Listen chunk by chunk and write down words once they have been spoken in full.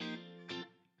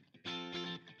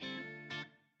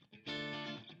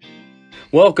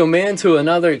Welcome into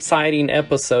another exciting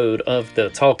episode of the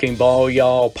Talking Ball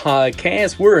Y'all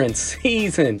podcast. We're in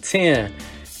season 10,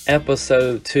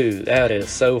 episode 2. That is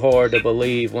so hard to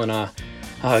believe when I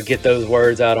get those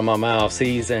words out of my mouth.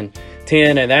 Season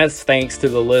 10, and that's thanks to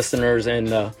the listeners and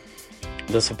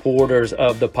the supporters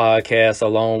of the podcast,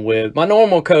 along with my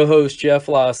normal co-host, Jeff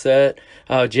Lysette.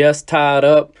 Jeff's tied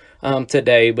up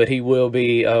today, but he will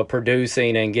be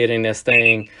producing and getting this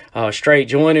thing straight.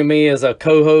 Joining me as a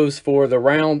co-host for the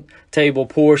round table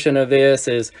portion of this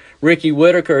is Ricky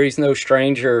Whitaker. He's no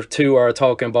stranger to our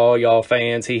Talking Ball Y'all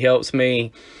fans. He helps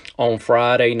me on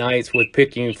Friday nights with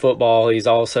Picayune football. He's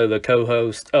also the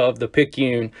co-host of the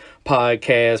Picayune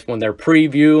podcast when they're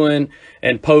previewing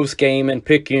and post-gaming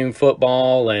Picayune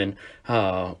football. And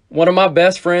one of my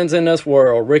best friends in this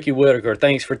world, Ricky Whitaker.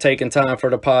 Thanks for taking time for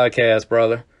the podcast,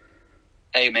 brother.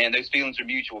 Hey, man, those feelings are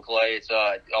mutual, Clay. It's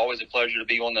always a pleasure to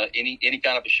be on any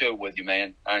kind of a show with you,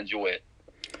 man. I enjoy it.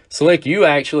 Slick, you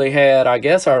actually had, I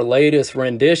guess, our latest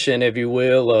rendition, if you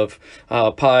will, of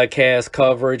podcast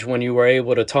coverage when you were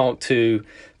able to talk to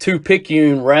two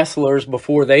Picayune wrestlers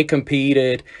before they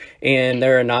competed in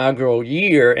their inaugural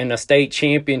year in the state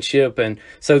championship. And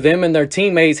so them and their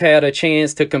teammates had a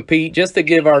chance to compete. Just to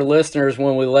give our listeners,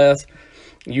 when we left,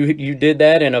 you did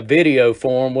that in a video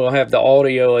form. We'll have the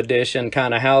audio edition,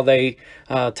 kind of how they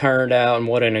turned out and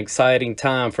what an exciting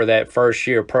time for that first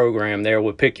year program there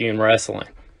with Picayune Wrestling.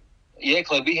 Yeah,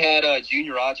 Clay, we had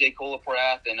junior Ajay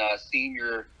Kolaprath and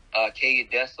senior Kay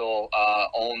Dessel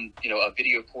on a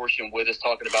video portion with us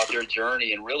talking about their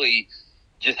journey and really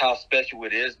just how special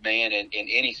it is, man, in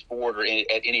any sport or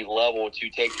at any level to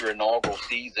take your inaugural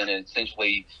season and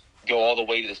essentially go all the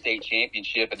way to the state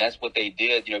championship, and that's what they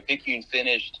did. Picayune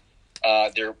finished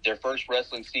their first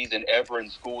wrestling season ever in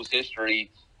school's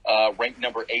history, ranked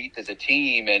number 8 as a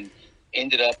team, and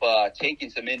ended up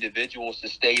taking some individuals to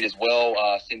state as well.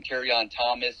 Centurion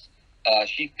Thomas,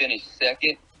 she finished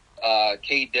second.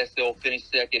 Kay Dessel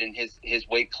finished second in his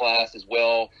weight class as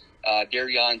well.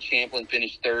 Darion Champlin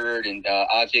finished third, and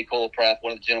Ajay Kolaprath,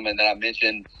 one of the gentlemen that I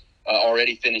mentioned,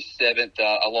 already finished 7th,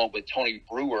 along with Tony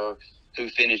Brewer, who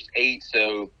finished 8th.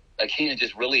 So, again,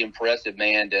 just really impressive,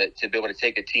 man, to be able to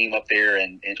take a team up there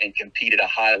and compete at a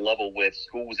high level with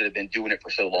schools that have been doing it for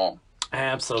so long.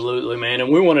 Absolutely, man. And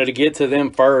we wanted to get to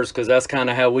them first because that's kind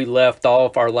of how we left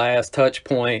off our last touch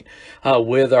point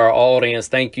with our audience.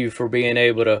 Thank you for being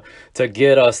able to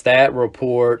get us that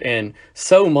report. And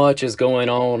so much is going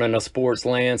on in the sports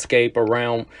landscape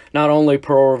around not only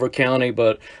Pearl River County,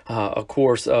 but, of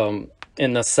course,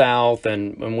 in the South.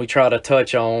 And we try to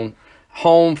touch on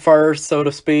home first, so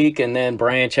to speak, and then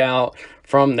branch out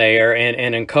from there.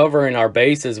 And in covering our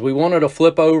bases, we wanted to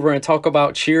flip over and talk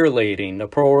about cheerleading. The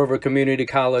Pearl River Community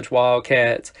College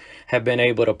Wildcats have been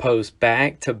able to post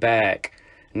back-to-back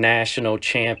national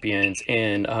champions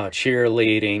in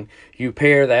cheerleading. You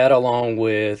pair that along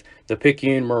with the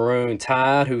Picayune Maroon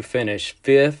Tide, who finished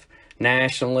 5th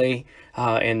nationally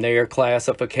in their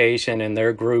classification and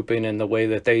their grouping and the way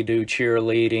that they do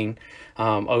cheerleading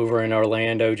over in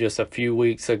Orlando just a few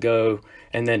weeks ago.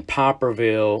 And then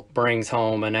Popperville brings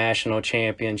home a national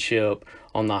championship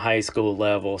on the high school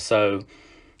level. So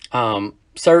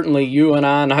certainly you and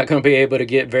I are not going to be able to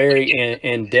get very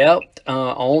in depth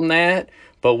on that,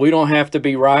 but we don't have to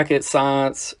be rocket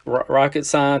scientists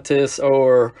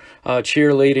or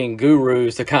cheerleading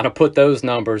gurus to kind of put those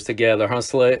numbers together, huh,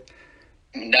 Slick?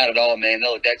 Not at all, man.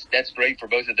 No, that's great for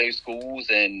both of those schools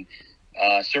and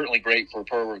certainly great for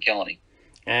Pearl River County.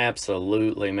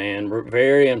 Absolutely, man.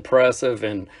 Very impressive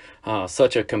and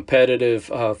such a competitive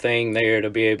thing there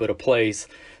to be able to place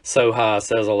so high.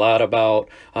 Says a lot about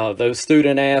those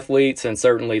student athletes and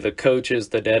certainly the coaches,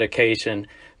 the dedication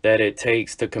that it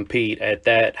takes to compete at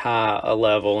that high a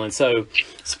level. And so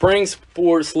spring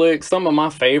sports, Slick, some of my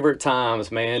favorite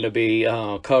times, man, to be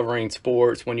covering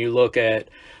sports when you look at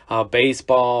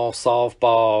baseball,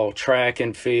 softball, track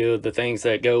and field, the things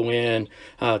that go in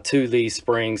to these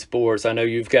spring sports. I know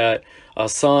you've got a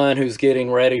son who's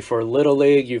getting ready for Little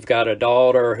League. You've got a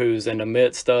daughter who's in the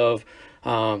midst of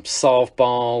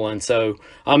softball. And so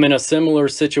I'm in a similar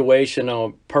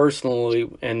situation personally,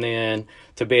 and then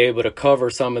to be able to cover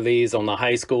some of these on the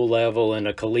high school level and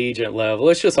the collegiate level.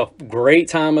 It's just a great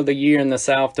time of the year in the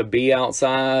South to be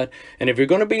outside. And if you're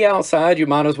going to be outside, you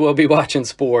might as well be watching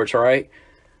sports, right?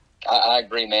 I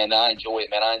agree, man. I enjoy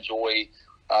it, man. I enjoy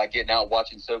getting out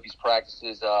watching Sophie's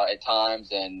practices at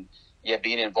times and,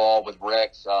 being involved with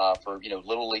Rex for,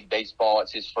 Little League baseball.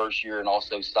 It's his first year, and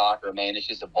also soccer, man. It's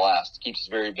just a blast. It keeps us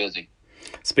very busy.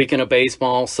 Speaking of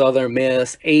baseball, Southern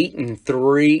Miss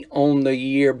 8-3 on the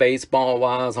year baseball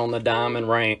wise on the diamond,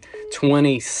 ranked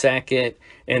 22nd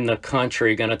in the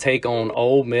country. Going to take on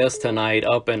Ole Miss tonight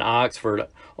up in Oxford.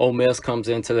 Ole Miss comes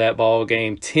into that ball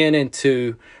game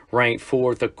 10-2, ranked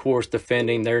fourth, of course,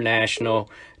 defending their national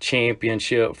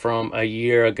championship from a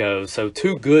year ago. So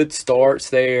two good starts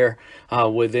there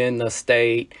within the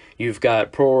state. You've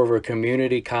got Pearl River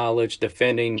Community College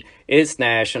defending its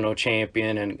national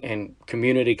champion, and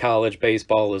community college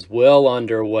baseball is well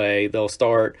underway. They'll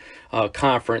start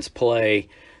conference play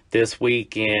this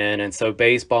weekend, and so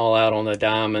baseball out on the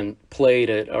diamond played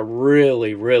at a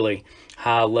really, really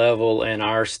high level in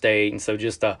our state. And so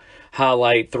just to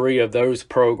highlight three of those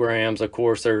programs, of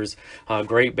course, there's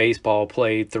great baseball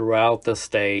played throughout the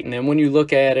state. And then when you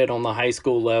look at it on the high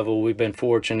school level, we've been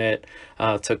fortunate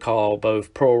to call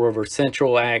both Pearl River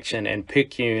Central action and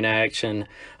Picayune action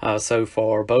so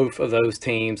far. Both of those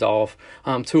teams off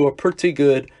to a pretty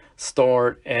good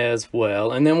start as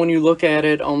well. And then when you look at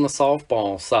it on the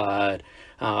softball side,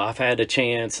 I've had a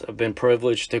chance, I've been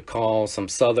privileged to call some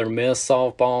Southern Miss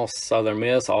softball. Southern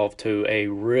Miss off to a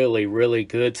really, really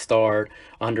good start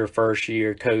under first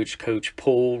year coach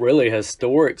Poole. Really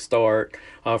historic start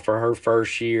for her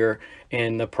first year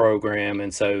in the program.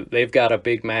 And so they've got a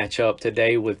big matchup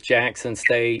today with Jackson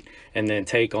State, and then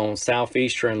take on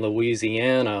Southeastern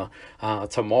Louisiana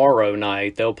tomorrow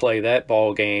night. They'll play that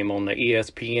ball game on the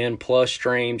ESPN Plus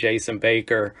stream. Jason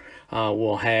Baker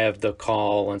will have the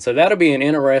call. And so that'll be an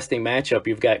interesting matchup.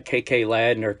 You've got KK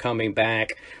Ladner coming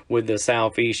back with the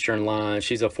Southeastern line.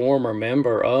 She's a former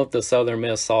member of the Southern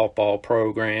Miss softball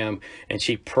program, and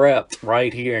she prepped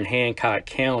right here in Hancock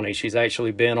County. She's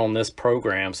actually been on this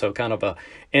program, so kind of a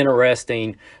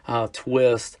interesting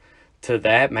twist to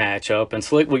that matchup. And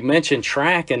Slick, we mentioned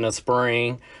track in the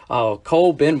spring.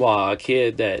 Cole Benoit, a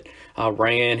kid that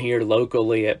ran here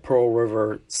locally at Pearl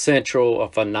River Central, a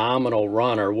phenomenal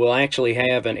runner. We'll actually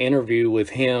have an interview with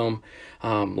him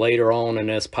later on in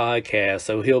this podcast.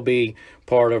 So he'll be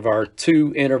part of our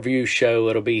 2-interview show.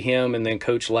 It'll be him and then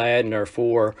Coach Ladner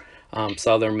for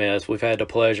Southern Miss. We've had the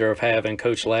pleasure of having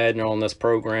Coach Ladner on this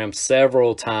program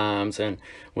several times, and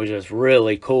which is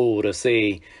really cool to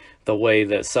see the way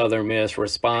that Southern Miss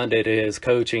responded to his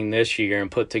coaching this year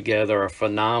and put together a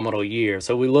phenomenal year.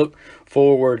 So we look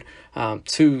forward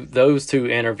to those 2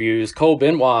 interviews. Cole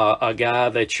Benoit, a guy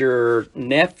that your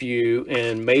nephew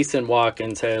and Mason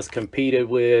Watkins has competed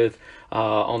with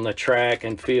on the track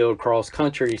and field cross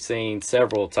country scene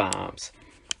several times.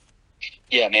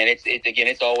 Yeah, man,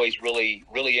 it's always really,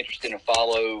 really interesting to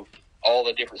follow all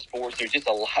the different sports. There's just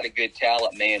a lot of good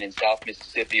talent, man, in South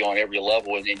Mississippi on every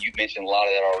level, and you mentioned a lot of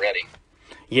that already.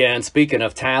 Yeah, and speaking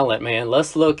of talent, man,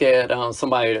 let's look at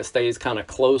somebody that stays kind of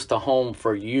close to home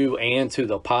for you and to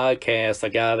the podcast, a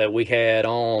guy that we had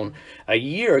on a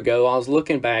year ago. I was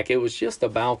looking back, it was just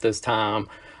about this time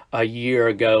a year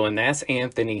ago, and that's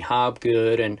Anthony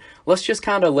Hobgood. And let's just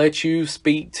kind of let you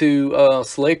speak to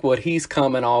Slick, what he's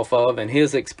coming off of and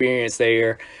his experience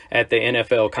there at the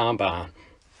NFL Combine.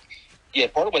 Yeah,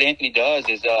 part of what Anthony does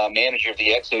is manager of the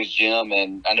Exos Gym,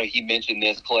 and I know he mentioned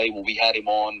this, Clay, when we had him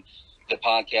on the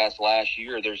podcast last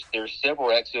year. There's several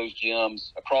Exos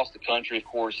gyms across the country. Of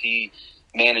course, he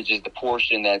manages the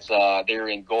portion that's there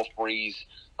in Gulf Breeze,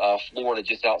 Florida,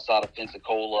 just outside of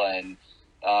Pensacola, and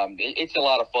it's a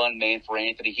lot of fun, man, for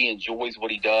Anthony. He enjoys what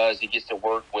he does. He gets to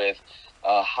work with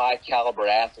high caliber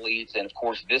athletes, and of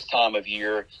course, this time of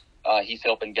year, he's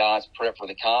helping guys prep for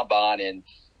the Combine. And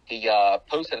he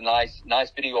posted a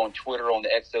nice video on Twitter on the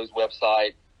Exos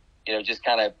website, just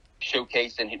kind of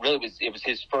showcasing. It was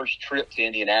his first trip to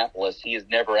Indianapolis. He has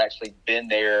never actually been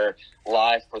there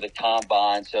live for the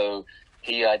Combine, so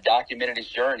he documented his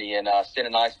journey and sent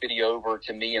a nice video over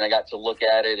to me, and I got to look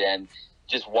at it, and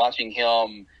just watching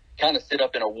him kind of sit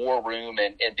up in a war room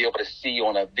and be able to see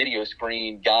on a video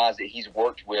screen guys that he's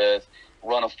worked with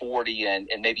run a 40 and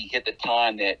maybe hit the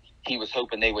time that he was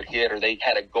hoping they would hit, or they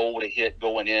had a goal to hit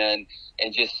going in,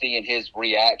 and just seeing his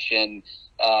reaction.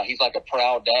 He's like a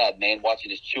proud dad, man,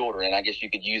 watching his children. And I guess you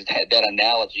could use that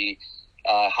analogy,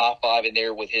 high-fiving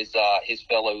there with his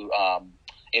fellow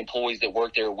employees that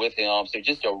work there with him. So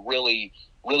just a really,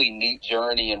 really neat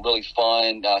journey and really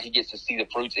fun. He gets to see the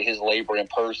fruits of his labor in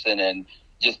person, and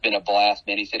just been a blast,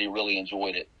 man. He said he really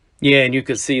enjoyed it. Yeah, and you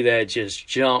could see that just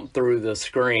jump through the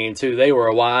screen, too. They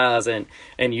were wise and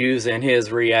using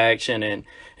his reaction,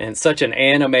 and such an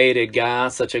animated guy,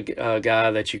 such a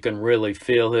guy that you can really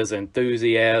feel his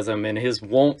enthusiasm and his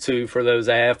want to for those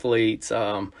athletes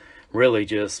really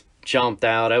just jumped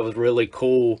out. That was really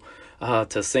cool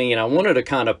to see. And I wanted to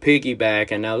kind of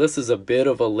piggyback, and now this is a bit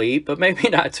of a leap, but maybe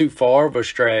not too far of a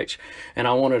stretch. And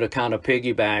I wanted to kind of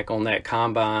piggyback on that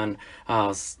combine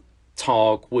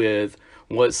talk with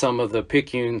what some of the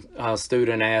Picayune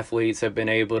student athletes have been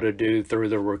able to do through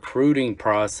the recruiting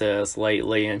process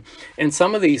lately. And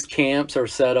some of these camps are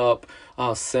set up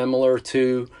similar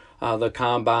to the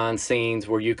combine scenes,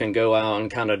 where you can go out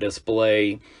and kind of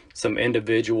display some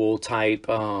individual type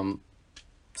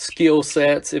skill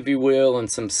sets, if you will, and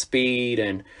some speed.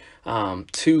 And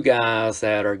two guys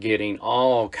that are getting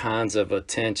all kinds of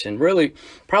attention, really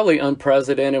probably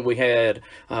unprecedented. We had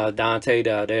Dante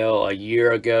Dowdell a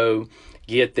year ago,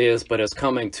 get this, but it's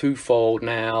coming twofold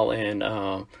now. And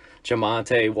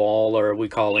Jamonte Waller, we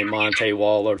call him Monte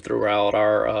Waller throughout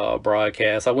our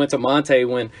broadcast. I went to Monte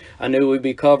when I knew we'd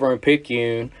be covering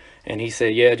Picayune, and he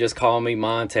said, yeah, just call me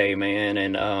Monte, man.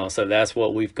 And so that's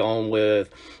what we've gone with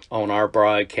on our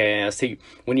broadcast.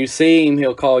 When you see him,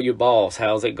 he'll call you Boss.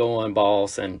 How's it going,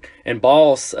 Boss? And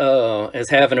Boss is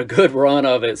having a good run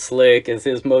of it. Slick is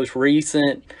his most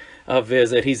recent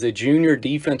visit. He's a junior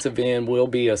defensive end, will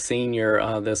be a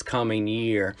senior this coming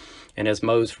year. And his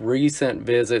most recent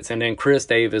visits, and then Chris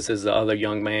Davis is the other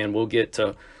young man. We'll get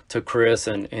to Chris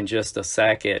in just a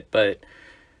second. But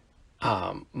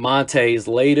Monte's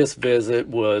latest visit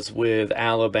was with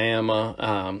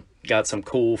Alabama. Got some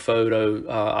cool photo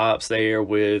ops there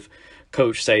with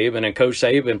Coach Saban, and Coach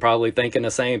Saban probably thinking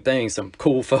the same thing. Some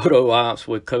cool photo ops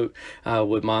with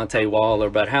with Monte Waller.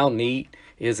 But how neat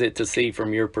is it to see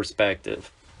from your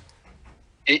perspective?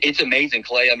 It's amazing,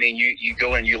 Clay. I mean, you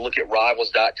go and you look at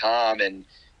Rivals.com, and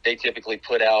they typically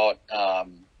put out,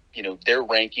 their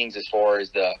rankings as far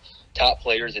as the top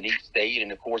players in each state.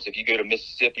 And, of course, if you go to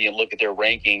Mississippi and look at their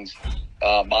rankings,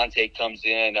 Monte comes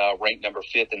in ranked number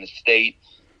 5th in the state.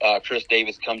 Chris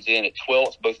Davis comes in at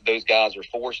 12th. Both of those guys are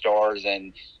 4 stars.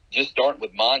 And just starting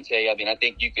with Monte, I mean, I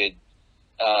think you could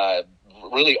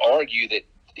really argue that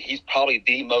he's probably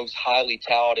the most highly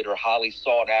touted or highly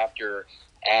sought after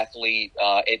athlete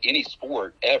at any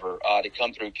sport ever to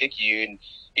come through Picayune.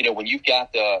 When you've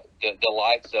got the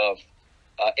likes of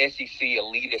SEC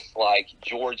elitists like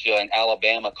Georgia and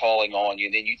Alabama calling on you,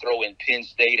 and then you throw in Penn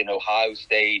State and Ohio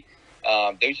State,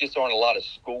 those just aren't a lot of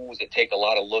schools that take a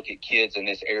lot of look at kids in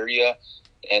this area.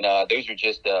 And those are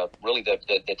just really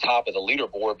the top of the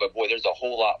leaderboard. But, boy, there's a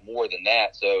whole lot more than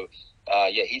that. So,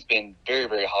 he's been very,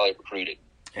 very highly recruited.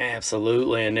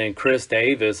 Absolutely. And then Chris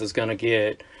Davis is going to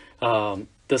get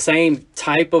the same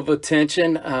type of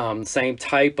attention, same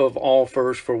type of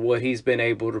offers for what he's been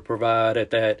able to provide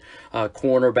at that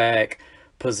cornerback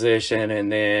position,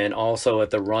 and then also at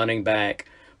the running back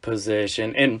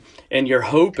position. And your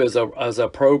hope as a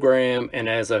program and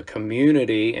as a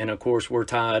community, and of course we're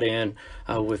tied in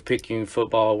with Picayune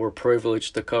football. We're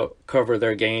privileged to cover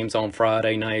their games on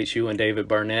Friday nights. You and David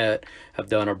Burnett have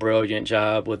done a brilliant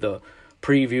job with the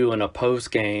preview and a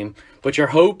post game. But your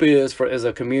hope is, for as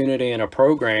a community and a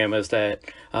program, is that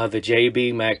the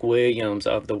J.B. McWilliams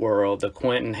of the world, the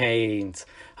Quentin Haynes,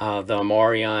 the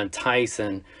Marion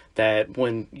Tyson, that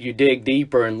when you dig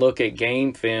deeper and look at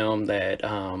game film, that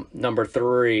number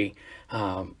 3,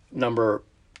 number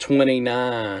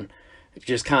 29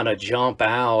 just kind of jump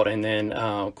out. And then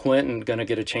Quentin going to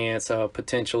get a chance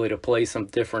potentially to play some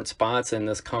different spots in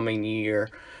this coming year.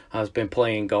 Has been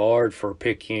playing guard for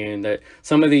Picayune. That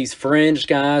some of these fringe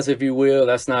guys, if you will,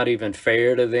 that's not even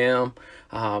fair to them.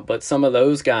 But some of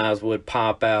those guys would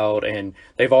pop out, and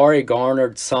they've already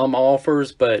garnered some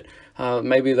offers, but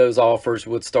maybe those offers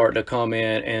would start to come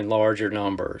in larger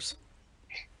numbers.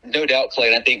 No doubt, Clay.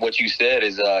 And I think what you said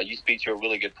is you speak to a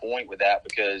really good point with that,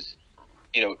 because,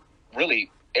 really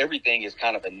everything is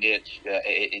kind of a niche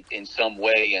in some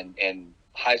way, and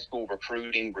high school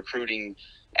recruiting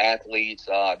athletes,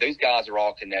 those guys are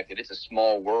all connected. It's a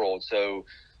small world. So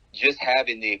just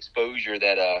having the exposure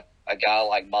that a guy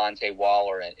like Monte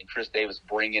Waller and Chris Davis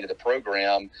bring into the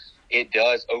program, it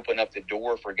does open up the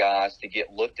door for guys to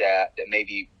get looked at that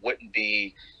maybe wouldn't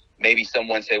be, maybe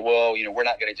someone say, well, we're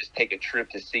not going to just take a trip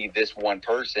to see this one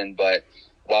person, but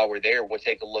while we're there, we'll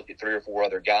take a look at 3 or 4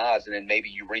 other guys. And then maybe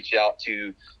you reach out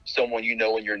to someone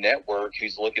in your network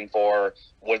who's looking for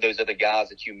one of those other guys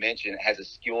that you mentioned, has a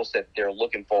skill set that they're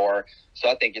looking for. So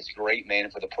I think it's great, man.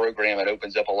 And for the program, it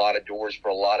opens up a lot of doors for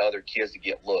a lot of other kids to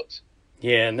get looks.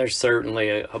 Yeah, and there's certainly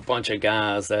a bunch of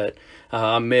guys that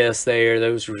I missed there.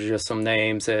 Those were just some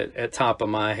names at top of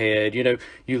my head.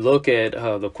 You look at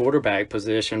the quarterback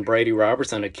position, Brady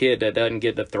Robertson, a kid that doesn't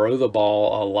get to throw the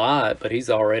ball a lot, but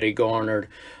he's already garnered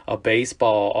a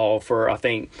baseball offer. I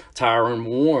think Tyron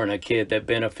Warren, a kid that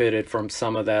benefited from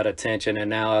some of that attention, and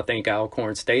now I think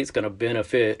Alcorn State's going to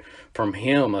benefit from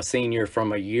him, a senior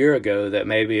from a year ago, that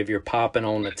maybe if you're popping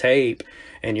on the tape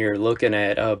and you're looking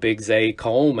at Big Zay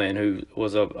Coleman, who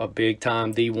was a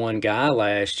big-time D1 guy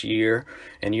last year,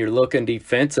 and you're looking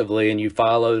defensively and you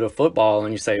follow the football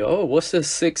and you say, oh, what's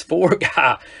this 6'4"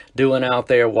 guy doing out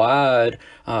there wide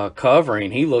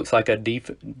covering? He looks like a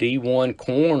D1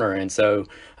 corner. And so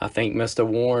I think Mr.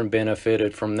 Warren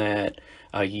benefited from that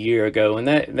a year ago. And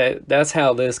that's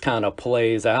how this kind of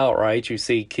plays out, right? You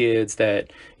see kids that,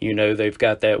 they've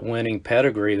got that winning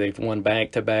pedigree. They've won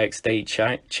back-to-back state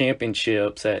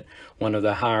championships at one of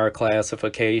the higher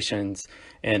classifications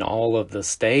in all of the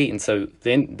state. And so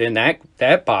then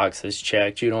that box is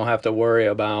checked. You don't have to worry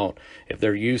about if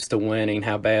they're used to winning,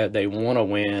 how bad they want to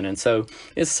win. And so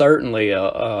it's certainly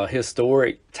a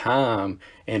historic time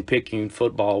in Picayune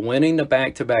football. Winning the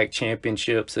back-to-back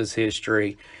championships is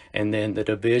history. And then the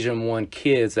Division I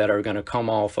kids that are going to come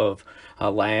off of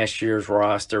last year's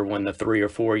roster when the 3 or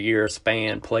 4 year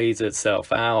span plays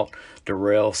itself out.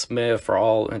 Darrell Smith, for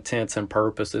all intents and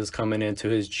purposes, coming into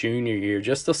his junior year,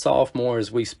 just a sophomore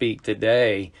as we speak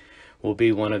today, will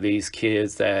be one of these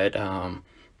kids that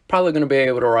probably going to be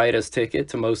able to write his ticket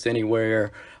to most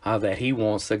anywhere that he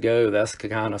wants to go. That's the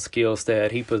kind of skill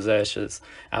set he possesses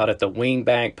out at the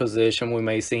wingback position. We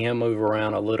may see him move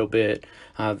around a little bit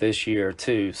this year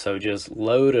too. So just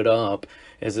loaded up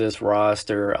is this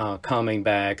roster coming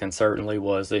back, and certainly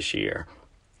was this year.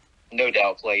 No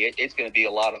doubt, Clay. It's going to be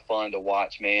a lot of fun to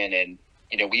watch, man. And,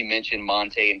 we mentioned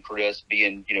Monte and Chris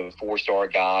being, 4-star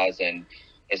guys and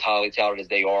as highly touted as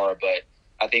they are. But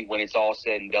I think when it's all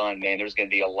said and done, man, there's going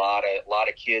to be a lot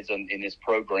of kids in this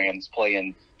program that's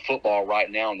playing football right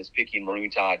now in this Picayune Maroon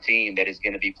Tide team that is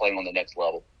going to be playing on the next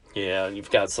level. Yeah,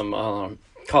 you've got some,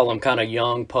 call them kind of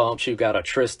young pumps. You've got a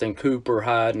Tristan Cooper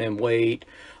hiding in weight,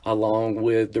 along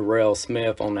with Darrell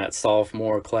Smith on that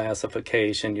sophomore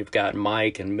classification. You've got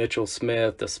Mike and Mitchell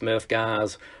Smith, the Smith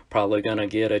guys, probably going to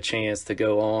get a chance to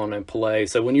go on and play.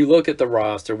 So when you look at the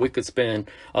roster, we could spend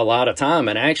a lot of time,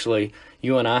 and actually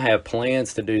you and I have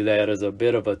plans to do that as a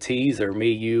bit of a teaser.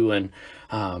 Me, you, and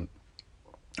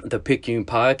the Picayune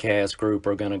podcast group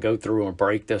are going to go through and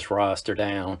break this roster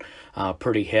down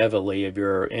pretty heavily. If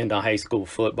you're into high school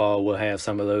football, we'll have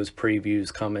some of those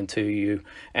previews coming to you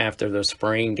after the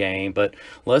spring game. But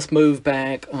let's move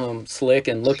back, Slick,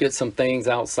 and look at some things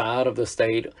outside of the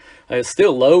state. It's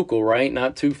still local, right?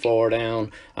 Not too far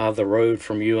down the road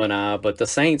from you and I. But the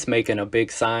Saints making a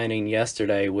big signing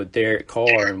yesterday with Derek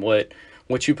Carr, and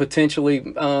what you potentially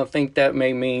think that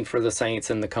may mean for the Saints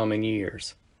in the coming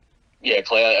years. Yeah,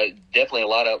 Clay, definitely a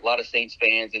lot of Saints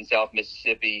fans in South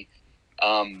Mississippi.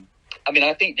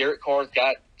 I think Derek Carr's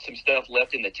got some stuff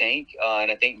left in the tank,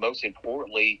 and I think most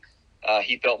importantly,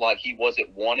 he felt like he wasn't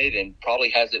wanted and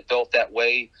probably hasn't felt that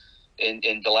way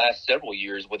in the last several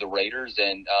years with the Raiders.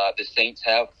 And the Saints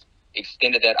have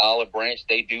extended that olive branch.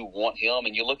 They do want him.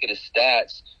 And you look at his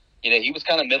stats, he was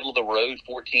kind of middle of the road,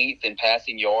 14th in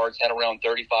passing yards, had around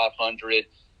 3,500.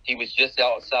 He was just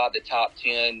outside the top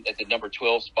 10 at the number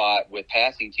 12 spot with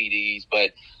passing TDs,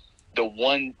 but the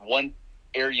one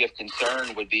area of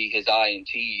concern would be his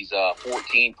INTs.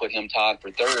 14 put him tied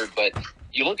for third, but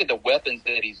you look at the weapons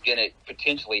that he's going to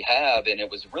potentially have, and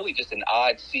it was really just an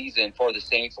odd season for the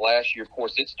Saints last year. Of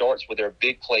course, it starts with their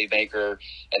big playmaker,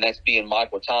 and that's being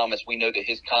Michael Thomas. We know that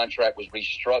his contract was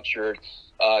restructured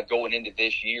going into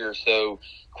this year. So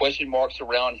question marks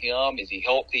around him. Is he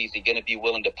healthy? Is he going to be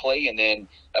willing to play? And then,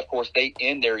 of course, they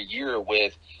end their year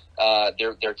with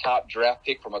their top draft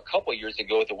pick from a couple of years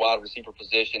ago at the wide receiver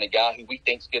position, a guy who we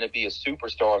think is going to be a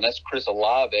superstar, and that's Chris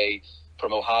Olave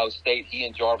from Ohio State. He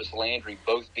and Jarvis Landry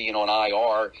both being on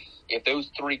IR. If those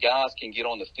three guys can get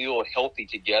on the field healthy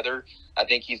together, I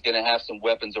think he's going to have some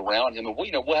weapons around him. And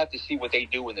we'll have to see what they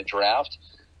do in the draft.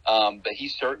 But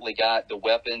he's certainly got the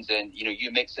weapons, and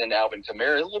you mix in Alvin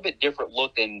Kamara, a little bit different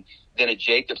look than a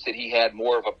Jacobs, that he had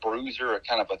more of a bruiser, a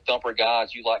kind of a thumper guy,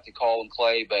 as you like to call him,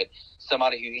 Clay, but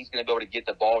somebody who he's going to be able to get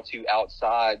the ball to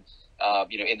outside,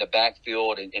 in the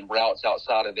backfield and routes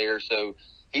outside of there. So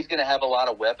he's going to have a lot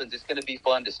of weapons. It's going to be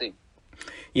fun to see.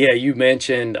 Yeah, you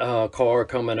mentioned Carr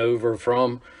coming over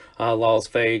from Las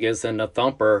Vegas and the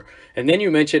thumper. And then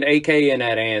you mentioned AK in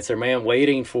that answer, man,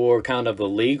 waiting for kind of the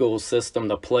legal system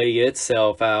to play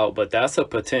itself out. But that's a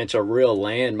potential real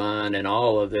landmine in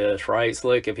all of this, right,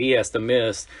 Slick? If he has to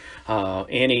miss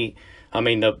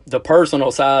the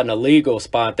personal side and the legal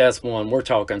spot, that's one. We're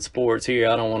talking sports here.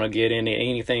 I don't want to get into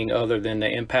anything other than the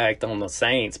impact on the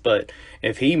Saints. But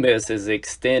if he misses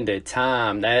extended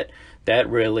time, that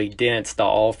really dents the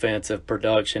offensive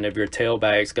production if your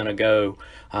tailback's going to go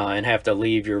and have to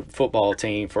leave your football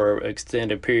team for an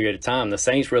extended period of time. The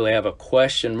Saints really have a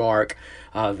question mark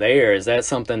there. Is that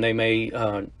something they may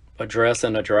address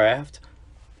in a draft?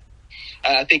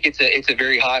 I think it's a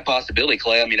very high possibility,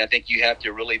 Clay. I mean, I think you have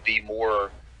to really be more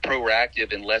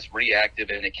proactive and less reactive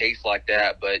in a case like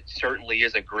that, but certainly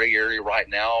is a gray area right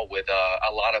now with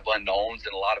a lot of unknowns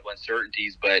and a lot of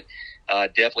uncertainties, but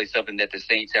definitely something that the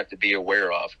Saints have to be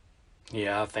aware of.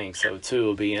 Yeah, I think so too.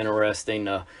 It'll be interesting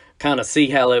to kind of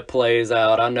see how it plays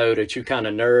out. I know that you kind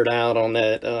of nerd out on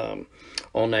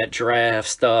that draft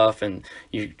stuff, and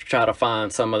you try to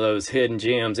find some of those hidden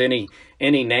gems.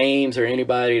 Any names or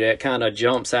anybody that kind of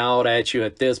jumps out at you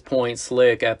at this point,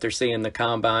 Slick, after seeing the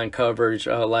combine coverage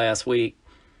last week?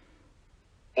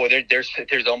 Well,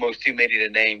 there's almost too many to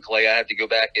name, Clay. I have to go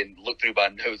back and look through my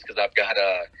notes because I've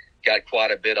got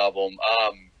quite a bit of them.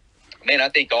 Man, I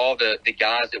think all the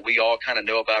guys that we all kind of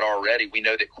know about already. We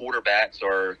know that quarterbacks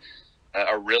are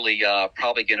really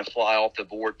probably going to fly off the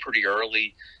board pretty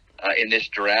early in this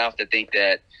draft. I think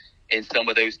that in some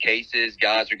of those cases,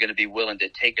 guys are going to be willing to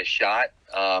take a shot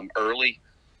early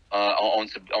on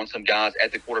some guys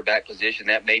at the quarterback position.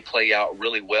 That may play out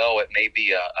really well. It may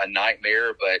be a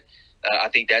nightmare, but I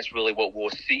think that's really what we'll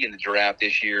see in the draft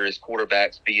this year is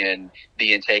quarterbacks being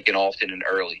taken often and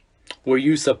early. Were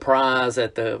you surprised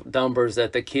at the numbers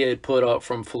that the kid put up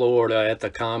from Florida at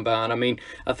the combine? I mean,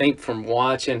 I think from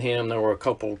watching him, there were a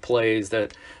couple of plays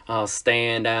that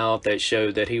stand out that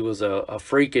showed that he was a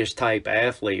freakish type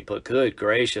athlete. But good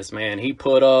gracious, man, he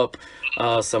put up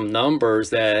some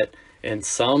numbers that in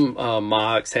some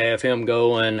mocks have him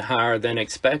going higher than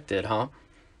expected, huh?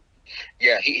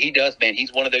 Yeah, he does, man.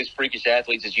 He's one of those freakish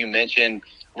athletes, as you mentioned,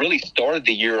 really started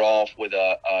the year off with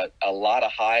a lot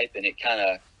of hype, and it kind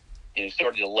of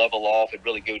started to level off and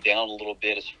really go down a little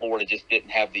bit as Florida just didn't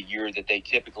have the year that they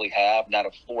typically have, not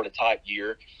a Florida-type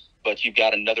year. But you've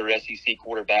got another SEC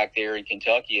quarterback there in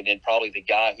Kentucky, and then probably the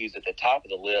guy who's at the top of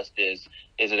the list is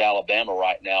at Alabama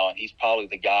right now, and he's probably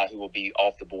the guy who will be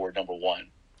off the board number one.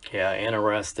 Yeah,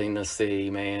 interesting to see,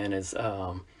 man. Is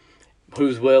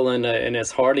who's willing to, and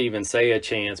it's hard to even say a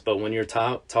chance, but when you're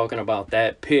talking about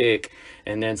that pick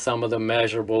and then some of the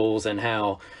measurables and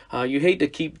how you hate to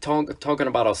keep talking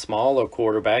about a smaller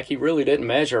quarterback. He really didn't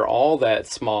measure all that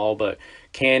small, but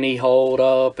can he hold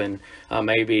up? And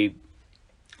maybe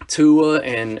Tua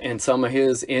and some of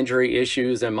his injury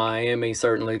issues in Miami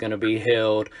certainly going to be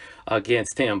held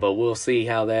against him, but we'll see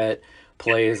how that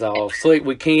plays off. Slick,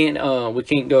 we can't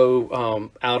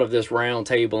go out of this round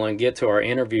table and get to our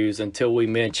interviews until we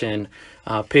mention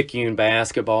Picayune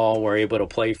basketball. We're able to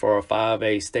play for a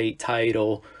 5A state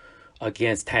title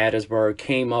against Hattiesburg.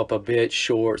 Came up a bit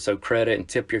short, so credit and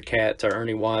tip your cap to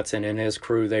Ernie Watson and his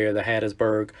crew there, the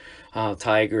Hattiesburg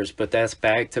Tigers. But that's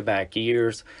back-to-back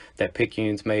years that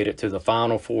Picayune's made it to the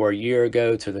Final Four a year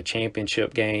ago, to the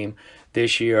championship game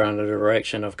this year under the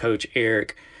direction of Coach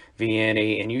Eric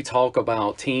Vianney. And you talk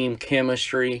about team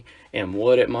chemistry and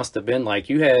what it must have been like.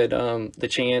 You had the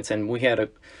chance, and we had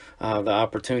the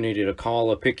opportunity to call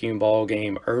a Picayune ball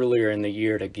game earlier in the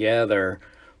year together.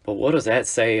 But what does that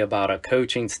say about a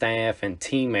coaching staff and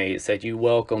teammates that you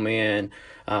welcome in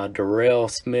Darrell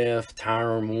Smith,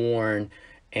 Tyron Warren,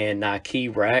 and Nike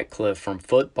Ratcliffe from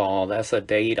football? That's a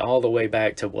date all the way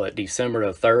back to December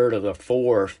the 3rd or the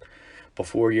 4th.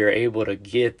 Before you're able to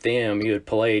get them, you had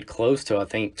played close to, I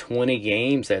think, 20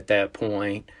 games at that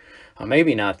point.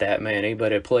 Maybe not that many,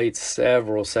 but had played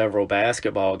several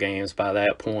basketball games by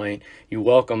that point. You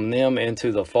welcome them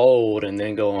into the fold and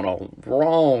then go on a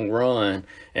long run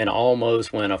and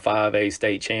almost win a 5A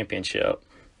state championship.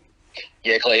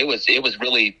 Yeah, Clay, it was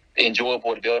really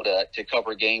enjoyable to be able to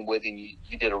cover a game with, and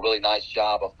you did a really nice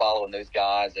job of following those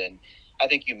guys. And I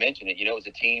think you mentioned it. It was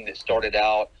a team that started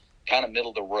out kind of middle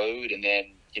of the road, and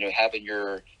then having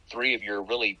three of your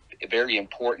really very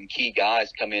important key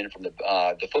guys come in from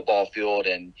the football field,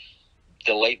 and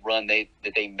the late run that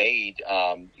they made,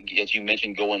 as you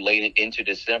mentioned, going late into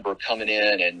December, coming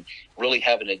in and really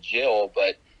having a gel.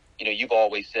 But you've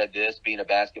always said this, being a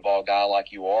basketball guy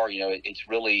like you are, it's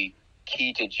really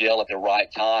key to gel at the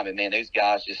right time. And man, those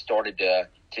guys just started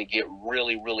to get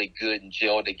really, really good and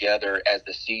gel together as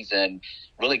the season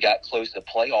really got close to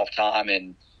playoff time,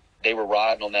 and they were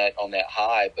riding on that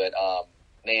high. But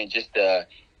man, just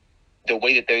the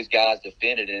way that those guys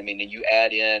defended it. I mean, and you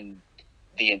add in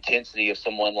the intensity of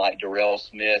someone like Darrell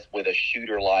Smith with a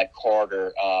shooter like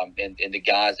Carter, and the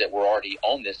guys that were already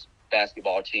on this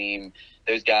basketball team.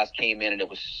 Those guys came in, and it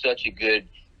was such a good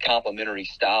complementary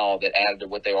style that added to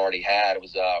what they already had. It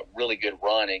was a really good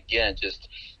run. And again,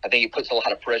 I think it puts a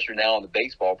lot of pressure now on the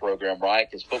baseball program, right?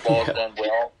 Because football's done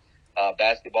well,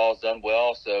 basketball's done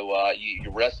well, so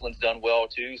your wrestling's done well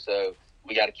too. So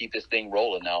we got to keep this thing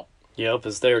rolling now. Yep,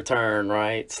 it's their turn,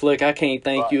 right? Slick, I can't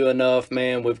thank you enough,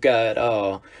 man. We've got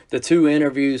the 2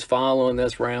 interviews following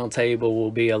this roundtable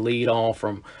will be a lead on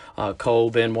from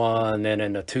Cole Benoit, and then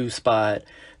in the 2 spot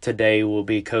today will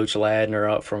be Coach Ladner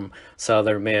up from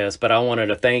Southern Miss. But I wanted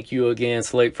to thank you again,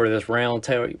 Slick, for this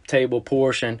roundtable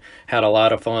portion. Had a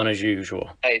lot of fun as usual.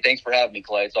 Hey, thanks for having me,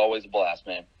 Clay. It's always a blast,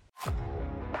 man.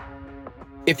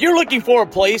 If you're looking for a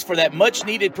place for that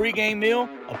much-needed pregame meal,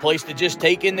 a place to just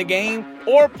take in the game,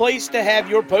 or a place to have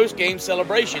your post-game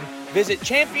celebration, visit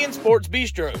Champion Sports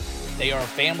Bistro. They are a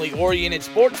family-oriented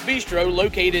sports bistro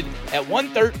located at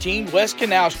 113 West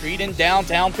Canal Street in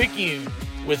downtown Picayune.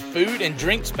 With food and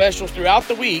drink specials throughout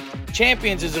the week,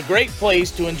 Champions is a great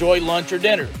place to enjoy lunch or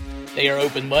dinner. They are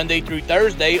open Monday through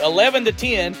Thursday, 11 to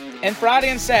 10, and Friday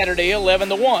and Saturday, 11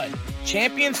 to 1.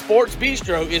 Champion Sports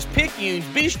Bistro is Picayune's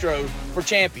bistro for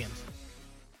champions.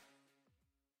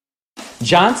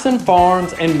 Johnson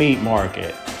Farms and Meat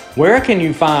Market. Where can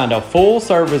you find a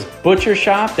full-service butcher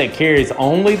shop that carries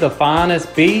only the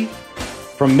finest beef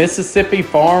from Mississippi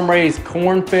farm-raised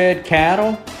corn-fed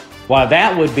cattle? Why,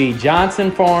 that would be Johnson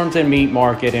Farms and Meat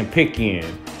Market in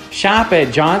Picayune. Shop at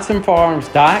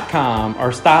johnsonfarms.com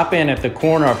or stop in at the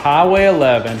corner of Highway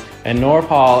 11 and North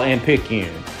Hall in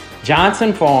Picayune.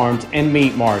 Johnson Farms and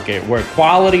Meat Market, where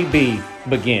quality beef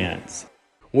begins.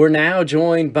 We're now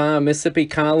joined by Mississippi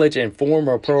College and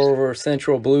former Pearl River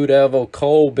Central Blue Devil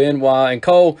Cole Benoit. And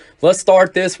Cole, let's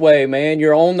start this way, man.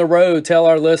 You're on the road. Tell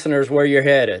our listeners where you're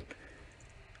headed.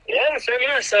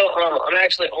 So I'm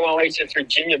actually on my way to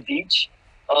Virginia Beach.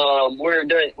 We're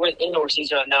in indoor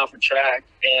season right now for track,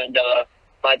 and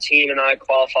my team and I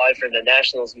qualified for the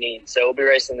nationals meet. So we'll be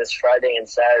racing this Friday and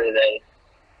Saturday.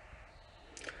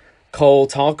 Cole,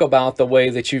 talk about the way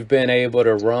that you've been able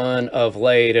to run of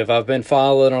late. If I've been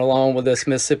following along with this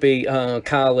Mississippi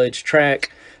College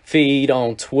track feed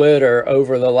on Twitter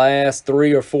over the last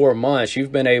 3 or 4 months,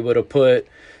 you've been able to put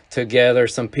together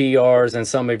some PRs and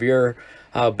some of your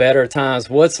better times.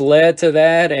 What's led to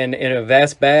that? And if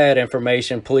that's bad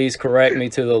information, please correct me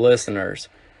to the listeners.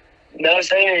 No,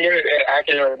 saying you're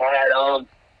accurate or bad.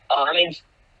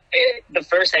 The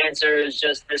first answer is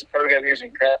just this program here is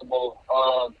incredible.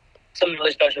 Something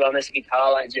really special about Mississippi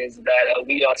College is that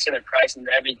we got center price and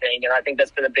everything, and I think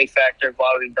that's been a big factor of why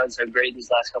we've done so great these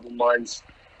last couple of months.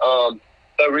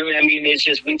 But really, it's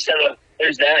just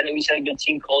there's that, and then we set a good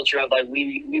team culture of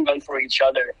we run for each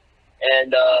other.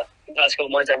 And the last couple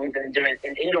of months that we've been doing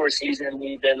an indoor season,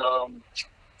 we've been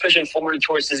pushing forward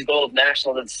towards this goal of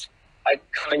national that's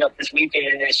coming up this weekend.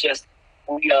 And it's just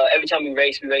every time we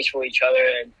race for each other.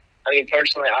 And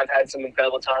personally, I've had some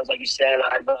incredible times, like you said.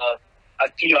 I've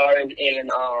PR'd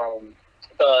in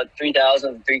the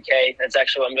 3,000, 3K. That's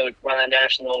actually what I'm going to run at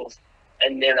nationals.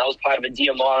 And then I was part of a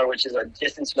DMR, which is a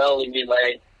distance medley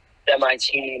relay that my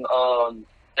team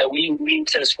that we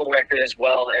set a school record as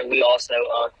well, and we also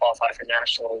qualified for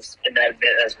nationals in that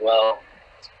event as well.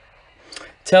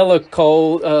 Tell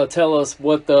us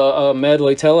what the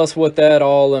medley. Tell us what that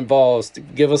all involves.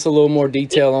 Give us a little more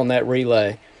detail on that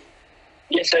relay.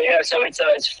 So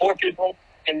it's 4 people,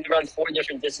 and we run 4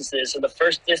 different distances. So the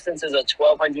first distance is a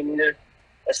 1,200 meter.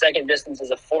 The second distance is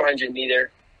a 400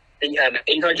 meter. Then you have an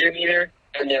 800 meter,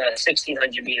 and then a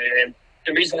 1,600 meter. And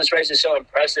the reason this race is so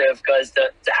impressive because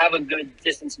to have a good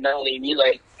distance medley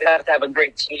relay, you have to have a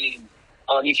great team.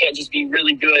 You can't just be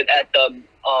really good at the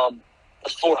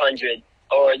 400,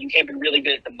 or you can't be really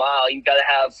good at the mile. You've got to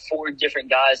have 4 different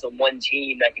guys on one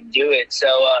team that can do it. So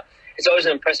it's always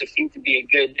an impressive feat to be a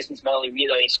good distance medley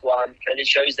relay squad, because it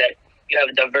shows that you have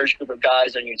a diverse group of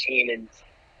guys on your team, and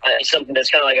it's something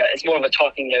that's kind of it's more of a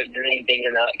talking note than anything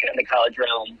in the college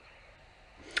realm.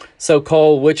 So,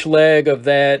 Cole, which leg of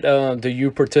that do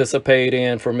you participate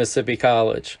in for Mississippi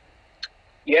College?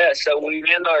 Yeah, so we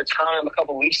ran our time a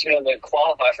couple of weeks ago to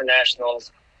qualify for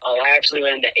nationals. I actually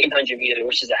ran the 800 meter,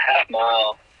 which is a half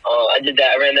mile. I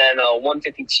ran that in a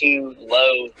 152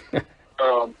 low.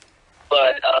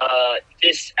 But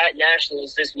this at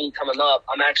nationals, this meet coming up,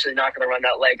 I'm actually not going to run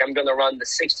that leg. I'm going to run the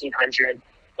 1,600,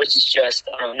 which is just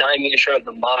 9 meters short of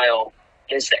the mile.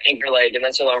 And it's the anchor leg, and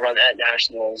that's what I'll run at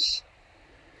nationals.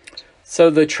 So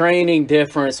the training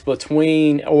difference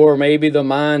between, or maybe the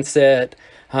mindset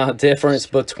difference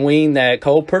between that,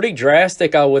 Cole, pretty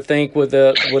drastic, I would think, with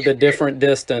a different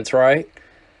distance, right?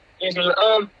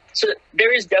 Mm-hmm. So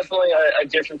there is definitely a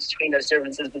difference between those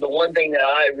differences. But the one thing that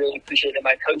I really appreciate that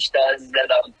my coach does is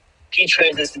that he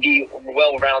trains us to be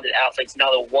well-rounded athletes,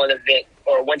 not a one event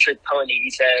or one trick pony. He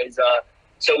says,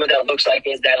 so what that looks like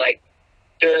is that, like,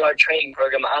 during our training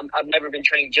program, I've never been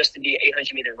trained just to be an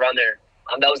 800-meter runner.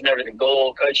 That was never the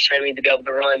goal. Coach trained me to be able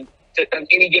to run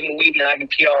any given week, and I can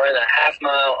PR in a half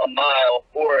mile, a mile,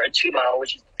 or a 2 mile,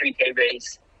 which is a 3K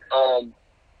race.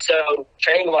 So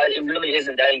training-wise, it really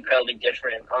isn't that incredibly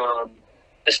different.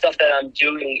 The stuff that I'm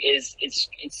doing is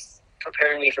it's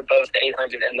preparing me for both the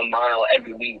 800 and the mile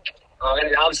every week.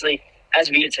 And obviously,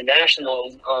 as we get to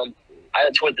nationals,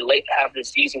 toward the late half of the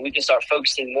season, we can start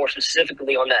focusing more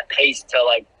specifically on that pace to,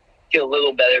 like, get a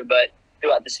little better. But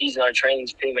throughout the season, our training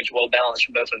is pretty much well balanced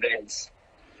for both events.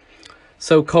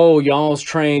 So, Cole, y'all's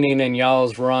training and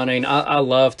y'all's running. I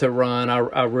love to run.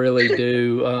 I really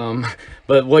do.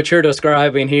 But what you're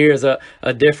describing here is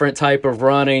a different type of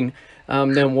running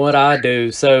than what I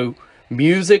do. So,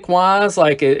 music-wise,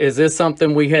 like, is this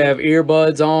something we have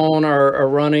earbuds on or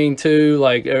running to?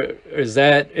 Like, is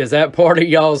that part of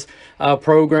y'all's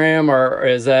program, or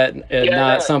is that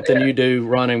not something you do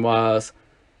running-wise?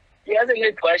 Yeah, that's a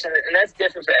good question, and that's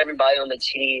different for everybody on the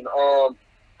team.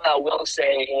 What I will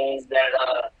say is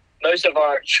that most of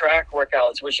our track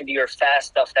workouts, which would be your fast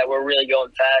stuff that we're really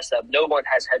going fast up, no one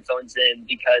has headphones in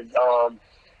because,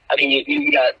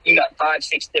 you got 5,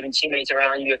 6 different teammates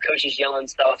around you, your coaches yelling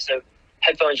stuff, so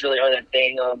headphones really aren't a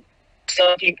thing.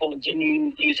 Some people do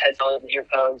use headphones and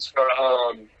earphones for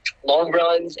long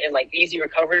runs and, like, easy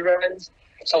recovery runs.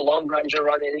 So long runs, you're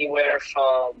running anywhere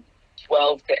from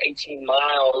 12 to 18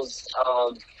 miles.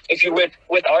 If you're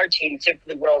with our team,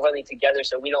 typically we're all running together,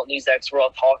 so we don't use that because we're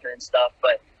all talking and stuff.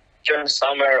 But during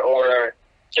summer or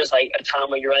just, like, a time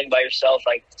when you're running by yourself,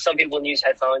 like, some people use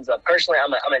headphones. Personally,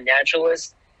 I'm a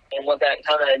naturalist, and what that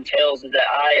kind of entails is that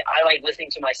I like listening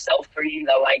to myself breathe.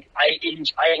 I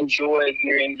enjoy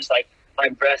hearing just, like, my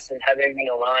breaths and have everything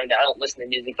aligned. I don't listen to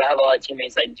music, but I have a lot of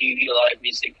teammates that do a lot of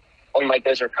music on, like,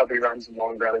 those recovery runs and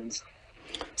long runs.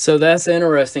 So that's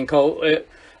interesting, Cole.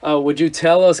 Would you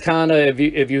tell us kind of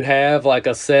if you have, like,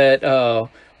 a set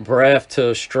breath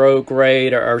to stroke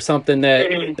rate or something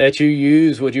that you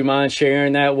use? Would you mind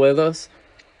sharing that with us?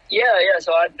 Yeah.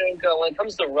 So I think when it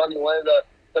comes to running, one of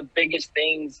the biggest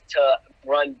things to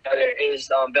run better is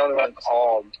being able to run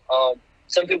calm.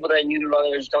 Some people that are new to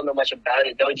runners don't know much about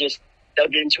it. They'll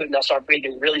get into it and they'll start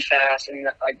breathing really fast and,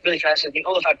 like, really fast and think,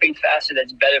 oh, if I breathe faster,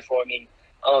 that's better for me.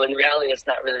 In reality, it's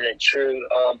not really that true.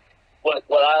 What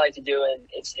I like to do, and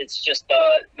it's just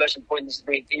most important, is to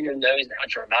breathe in your nose and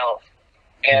out your mouth.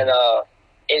 And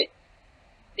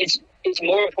it's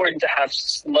more important to have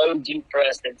slow, deep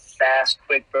breaths than fast,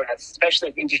 quick breaths, especially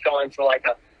if you're just going for, like,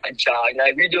 a jog. Now,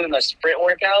 if you're doing a sprint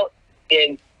workout,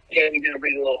 then you're going to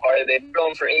breathe a little harder. If you're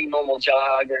going for any normal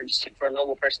jog or just for a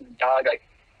normal person to jog, like,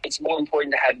 it's more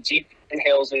important to have deep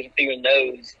inhales through your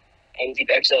nose and deep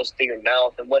exhales through your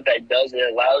mouth. And what that does, it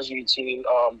allows you to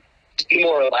just be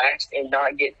more relaxed and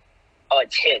not get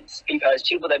tense. Because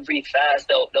people that breathe fast,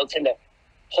 they'll tend to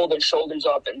hold their shoulders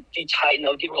up and be tight, and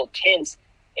they'll get real tense.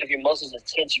 If your muscles are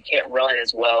tense, you can't run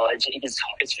as well.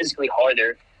 It's physically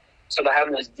harder. So by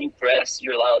having those deep breaths,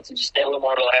 you're allowed to just stay a little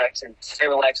more relaxed and stay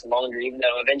relaxed longer, even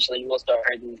though eventually you will start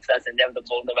hurting. That's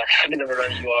inevitable no matter how many of a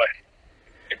runner you are.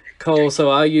 Cole, so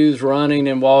I use running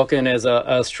and walking as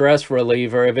a stress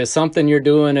reliever. If it's something you're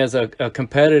doing as a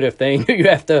competitive thing, do you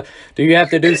have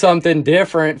to do something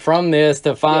different from this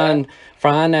to find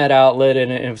that outlet?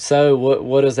 And if so,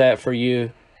 what is that for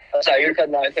you? I'm sorry, you're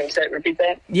cutting out. Can you repeat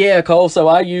that? Yeah, Cole. So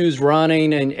I use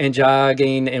running and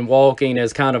jogging and walking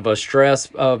as kind of a stress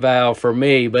valve for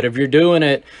me. But if you're doing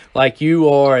it like you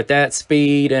are at that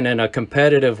speed and in a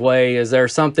competitive way, is there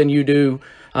something you do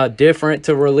different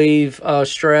to relieve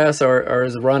stress, or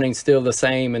is running still the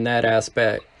same in that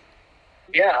aspect?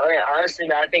 Yeah, honestly,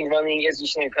 I think running is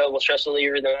just an incredible stress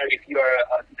reliever, no matter if you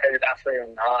are a competitive athlete or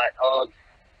not.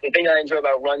 The thing I enjoy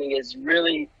about running is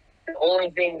really the only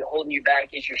thing holding you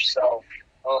back is yourself.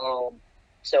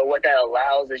 So what that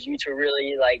allows is you to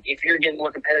really, like, if you're getting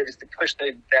more competitive, is to push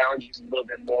those boundaries a little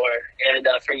bit more. And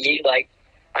for me,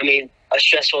 a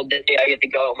stressful day, I get to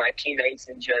go out with my teammates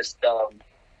and just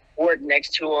work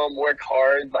next to them, work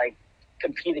hard, like,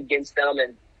 compete against them,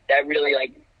 and that really,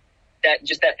 like, that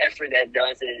effort that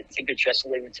does it, it's a good stress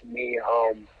reliever to me.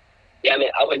 I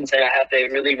wouldn't say I have to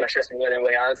relieve my stress in any other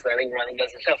way. Honestly, I think running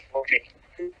does enough for me.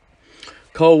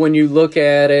 Cole, when you look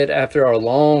at it after a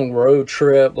long road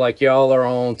trip like y'all are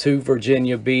on to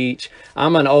Virginia Beach,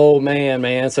 I'm an old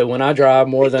man, so when I drive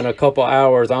more than a couple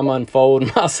hours, I'm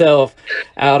unfolding myself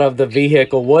out of the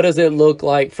vehicle. What does it look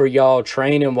like for y'all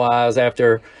training-wise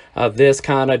after this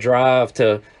kind of drive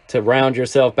to round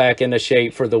yourself back into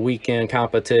shape for the weekend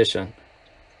competition?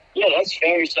 Yeah, that's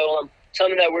fair. So,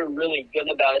 something that we're really good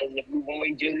about is when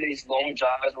we do these long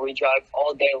drives where we drive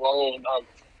all day long,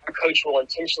 our coach will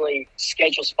intentionally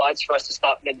schedule spots for us to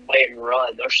stop midway and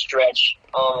run or stretch.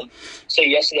 So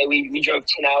yesterday we drove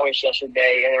 10 hours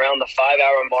yesterday, and around the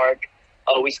 5-hour mark,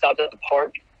 we stopped at the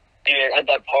park. And at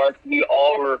that park, we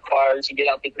all were required to get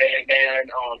out the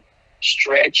van,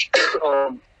 stretch.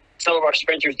 Some of our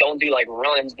sprinters don't do like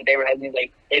runs, but they were having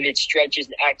like if it stretches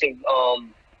and active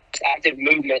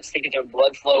movements to get their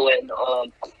blood flowing.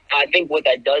 I think what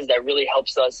that does, that really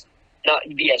helps us not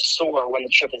be as sore when the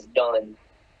trip is done.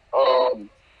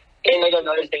 And like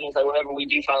another thing is like whenever we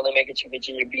do finally make it to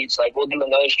Virginia Beach, like we'll do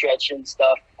another stretch and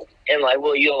stuff, and like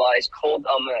we'll utilize cold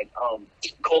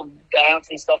baths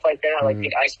and stuff like that, like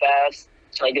big ice baths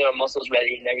to like get our muscles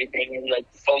ready and everything, and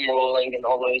like foam rolling and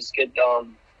all those good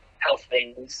health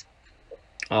things.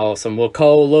 Awesome. Well,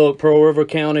 Cole, look, Pearl River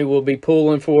County will be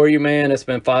pulling for you, man. We've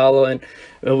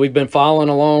been following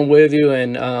along with you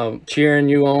and cheering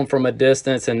you on from a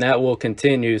distance, and that will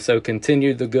continue. So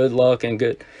continue the good luck and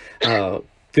good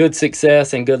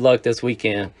success and good luck this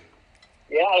weekend.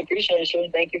 Yeah, I appreciate it,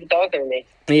 Sean. Thank you for talking to me.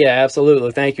 Yeah,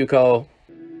 absolutely. Thank you, Cole.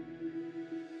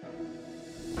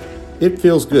 It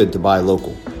feels good to buy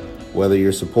local. Whether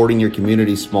you're supporting your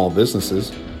community's small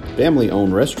businesses,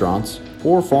 family-owned restaurants,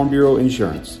 or Farm Bureau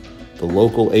Insurance, the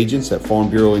local agents at Farm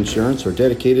Bureau Insurance are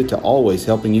dedicated to always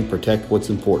helping you protect what's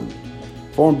important.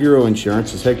 Farm Bureau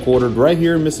Insurance is headquartered right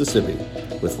here in Mississippi,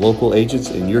 with local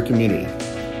agents in your community.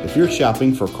 If you're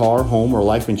shopping for car, home, or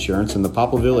life insurance in the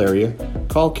Poplarville area,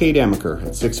 call Kate Amaker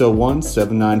at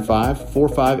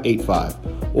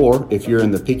 601-795-4585. Or if you're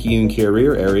in the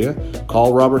Picayune-Carriere area,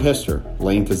 call Robert Hester,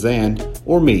 Lane Fazan,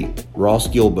 or me, Ross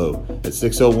Gilbo, at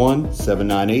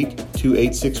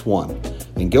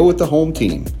 601-798-2861. And go with the home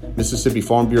team, Mississippi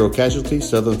Farm Bureau Casualty,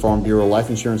 Southern Farm Bureau Life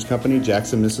Insurance Company,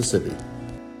 Jackson, Mississippi.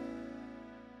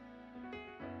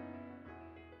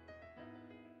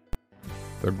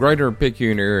 The Greater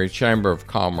Picayune Area Chamber of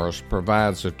Commerce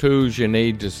provides the tools you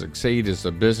need to succeed as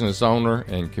a business owner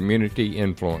and community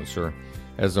influencer.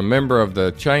 As a member of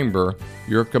the Chamber,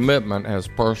 your commitment has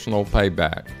personal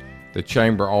payback. The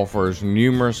Chamber offers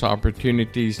numerous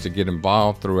opportunities to get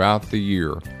involved throughout the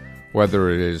year,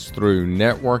 whether it is through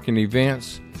networking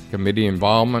events, committee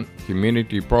involvement,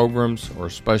 community programs, or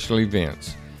special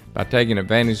events. By taking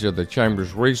advantage of the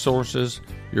Chamber's resources,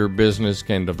 your business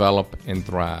can develop and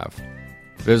thrive.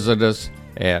 Visit us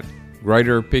at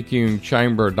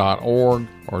greaterpicayunechamber.org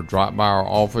or drop by our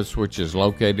office, which is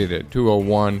located at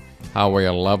 201 Highway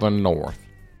 11 North.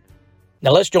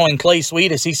 Now let's join Clay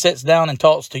Sweet as he sits down and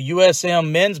talks to USM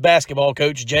men's basketball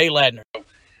coach Jay Ladner.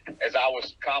 As I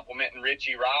was complimenting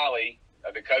Richie Riley,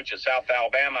 the coach of South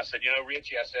Alabama, I said,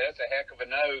 Richie, I said, that's a heck of a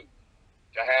note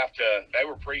to have to – they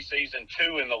were preseason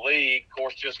 2 in the league. Of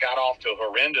course, just got off to a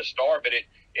horrendous start, but it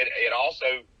also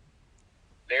 –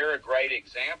 they're a great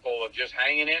example of just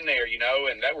hanging in there,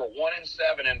 and they were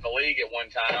 1-7 in the league at one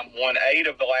time, won 8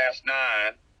 of the last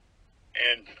 9,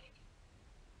 and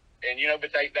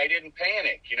but they didn't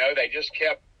panic, they just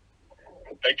kept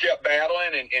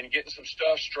battling and getting some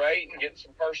stuff straight and getting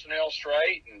some personnel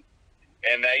straight,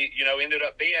 and they, ended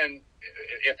up being,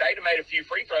 if they'd have made a few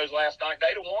free throws last night,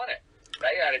 they'd have won it.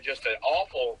 They had just an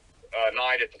awful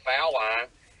night at the foul line,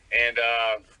 and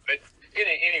but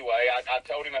anyway, I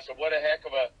told him, I said, what a heck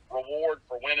of a reward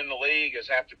for winning the league is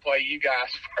have to play you guys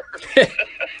first.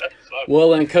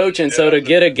 Well, and coaching, so to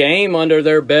get a game under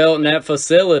their belt in that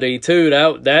facility, too,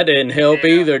 that didn't help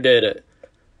either, did it?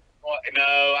 Well,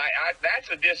 no, that's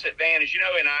a disadvantage,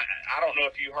 and I don't know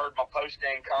if you heard my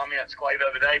post-game comments, Clay, the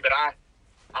other day, but I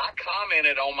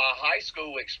commented on my high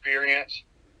school experience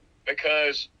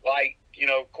because,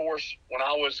 of course, when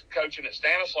I was coaching at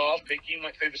Stanislaus, Picayune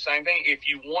went through the same thing. If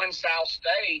you won South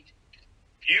State,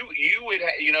 you would,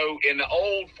 in the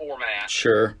old format,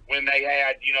 sure, when they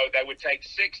had, they would take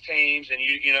 6 teams, and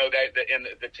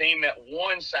the team that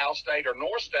won South State or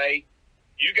North State,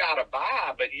 you got a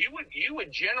bye, but you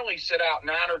would generally sit out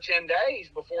 9 or 10 days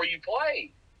before you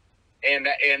played, and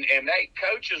they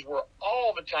coaches were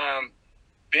all the time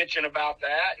bitching about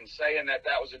that and saying that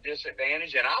was a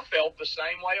disadvantage, and I felt the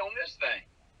same way on this thing.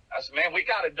 I said, man, we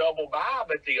got a double bye,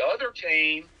 but the other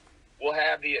team will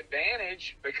have the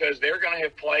advantage because they're going to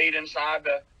have played inside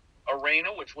the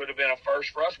arena, which would have been a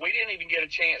first for us. We didn't even get a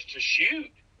chance to shoot,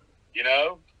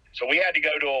 so we had to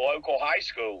go to a local high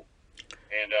school.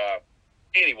 And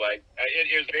anyway,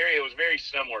 it was very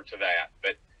similar to that,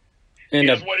 but it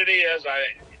is what it is.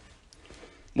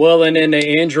 Well, and then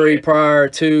the injury prior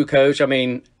to, Coach, I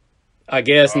mean, I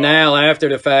guess now after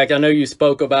the fact, I know you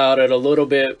spoke about it a little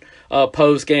bit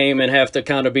post game and have to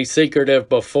kind of be secretive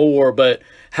before, but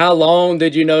how long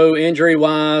did you know injury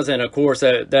wise? And of course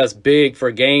that's big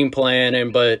for game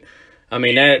planning, but I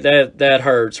mean that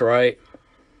hurts, right?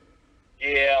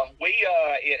 Yeah,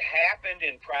 it happened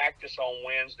in practice on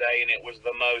Wednesday, and it was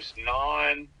the most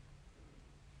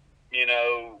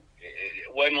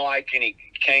it wasn't like any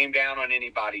came down on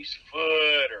anybody's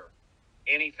foot or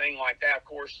anything like that. Of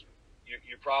course,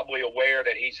 you're probably aware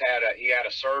that he had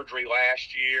a surgery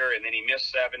last year, and then he missed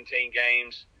 17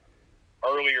 games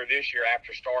earlier this year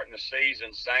after starting the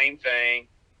season. Same thing.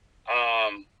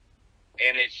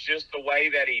 And it's just the way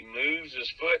that he moves his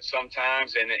foot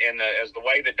sometimes, and as the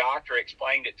way the doctor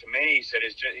explained it to me, he said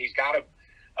he's got a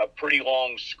pretty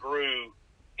long screw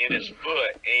in his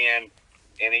foot, and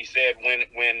he said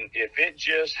if it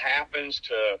just happens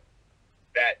to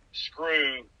that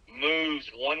screw moves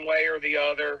one way or the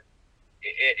other,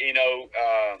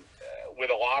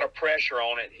 with a lot of pressure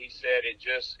on it, he said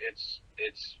it's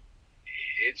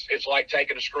like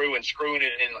taking a screw and screwing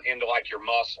it into like your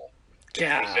muscle.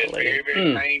 Golly. He said very,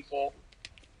 very painful.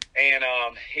 And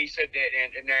he said that,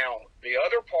 and now the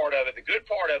other part of it, the good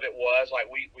part of it was,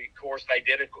 like, we of course, they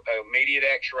did an immediate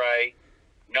x-ray,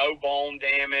 no bone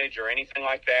damage or anything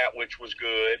like that, which was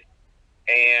good.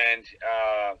 And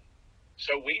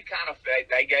so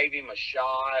they gave him a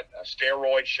shot, a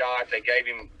steroid shot. They gave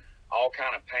him all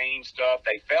kind of pain stuff.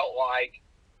 They felt like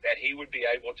that he would be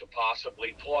able to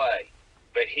possibly play,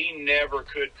 but he never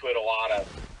could put a lot of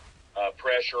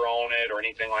pressure on it or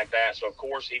anything like that. So, of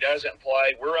course, he doesn't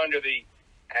play. We're under the,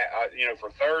 for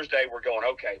Thursday, we're going,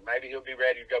 okay, maybe he'll be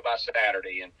ready to go by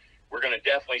Saturday, and we're going to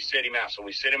definitely sit him out. So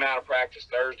we sit him out of practice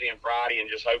Thursday and Friday and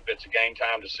just hope it's a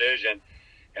game-time decision.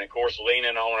 And, of course,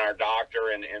 leaning on our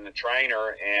doctor and the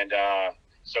trainer. And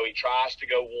so he tries to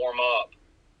go warm up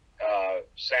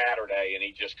Saturday, and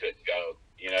he just couldn't go.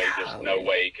 He just no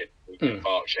way he could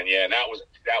function. Yeah, and that was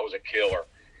a killer.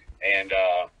 And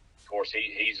of course,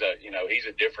 he's a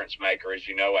difference maker, as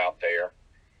you know, out there.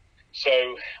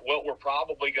 So what we're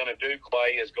probably going to do,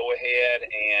 Clay, is go ahead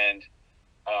and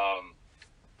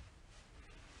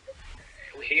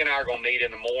he and I are going to meet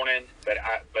in the morning. But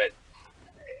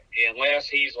unless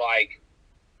he's like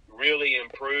really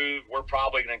improved, we're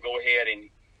probably going to go ahead and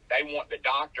they want the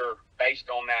doctor, based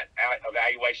on that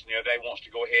evaluation the other day, wants to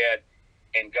go ahead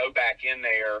and go back in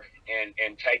there and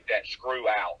take that screw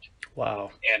out.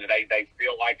 Wow. And they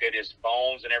feel like it is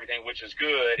bones and everything, which is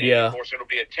good. And yeah. Of course, it'll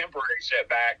be a temporary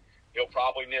setback. He'll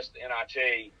probably miss the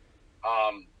NIT,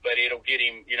 but it'll get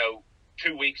him,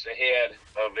 2 weeks ahead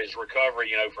of his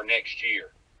recovery, for next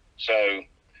year. So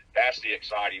that's the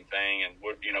exciting thing, and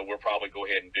we'll probably go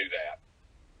ahead and do that.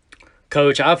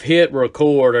 Coach, I've hit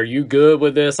record. Are you good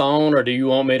with this on, or do you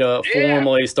want me to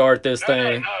formally start this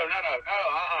thing? No.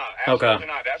 Absolutely okay.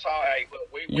 Not. That's all. Hey, look,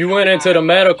 we you went into the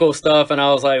medical stuff, and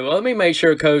I was like, well, let me make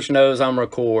sure Coach knows I'm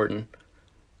recording.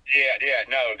 Yeah.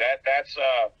 No, that's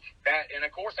that, and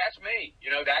of course that's me.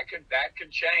 That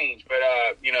could change, but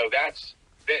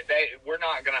we're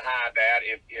not going to hide that.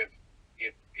 If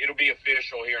it'll be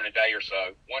official here in a day or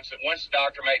so. Once the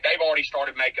doctor they've already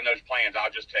started making those plans.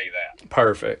 I'll just tell you that.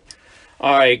 Perfect.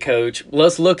 All right, Coach,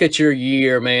 let's look at your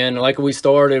year, man. Like we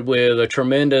started with a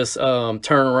tremendous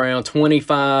turnaround,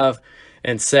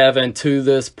 25-7 to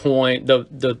this point.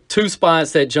 The two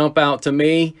spots that jump out to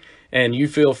me, and you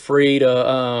feel free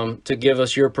to give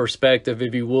us your perspective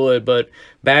if you would, but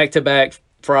back-to-back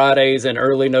Fridays in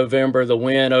early November, the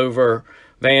win over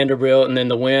Vanderbilt and then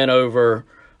the win over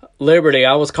Liberty.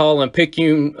 I was calling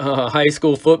Picayune high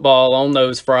school football on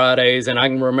those Fridays, and I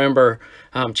can remember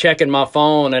checking my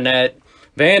phone, and that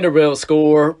Vanderbilt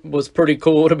score was pretty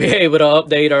cool to be able to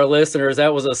update our listeners.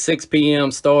 That was a 6 p.m.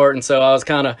 start, and so I was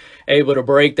kind of able to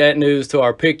break that news to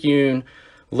our Picayune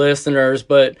listeners.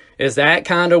 But is that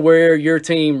kind of where your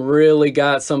team really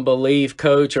got some belief,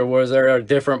 Coach, or was there a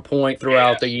different point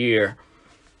throughout the year?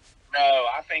 No,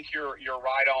 I think you're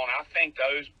right on. I think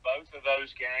both of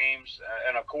those games,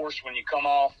 and of course when you come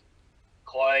off,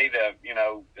 Clay, the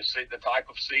type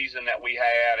of season that we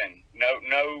had, and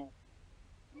no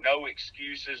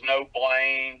excuses, no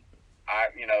blame.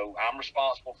 I'm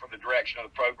responsible for the direction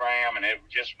of the program, and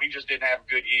we just didn't have a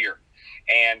good year.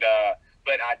 And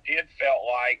but I did feel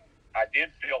like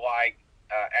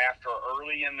after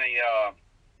early in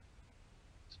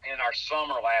our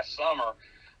last summer,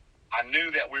 I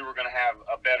knew that we were going to have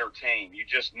a better team. You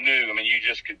just knew. I mean,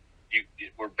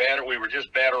 we're better. We were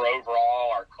just better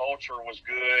overall. Our culture was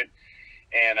good.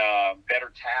 and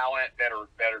better talent, better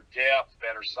depth,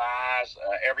 better size.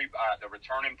 The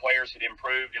returning players had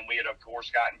improved, and we had, of course,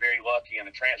 gotten very lucky in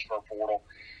the transfer portal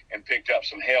and picked up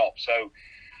some help. So,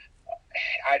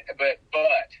 but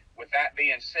with that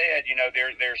being said,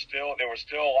 there was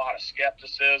still a lot of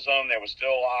skepticism. There was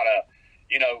still a lot of,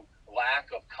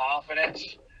 lack of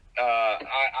confidence.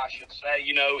 I should say,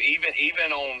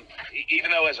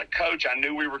 even though as a coach I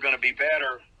knew we were going to be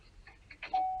better,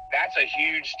 that's a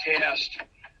huge test,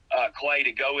 Clay,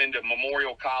 to go into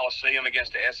Memorial Coliseum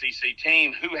against the SEC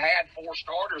team who had 4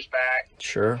 starters back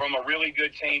from a really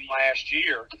good team last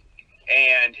year.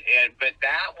 But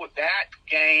that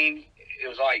game, it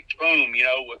was like, boom,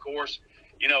 of course,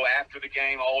 after the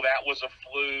game, that was a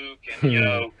fluke.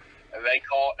 And, they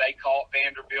caught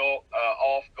Vanderbilt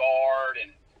off guard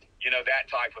and, that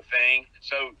type of thing.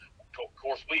 So, of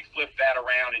course, we flipped that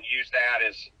around and used that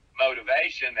as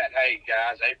motivation that, hey,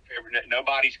 guys,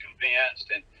 nobody's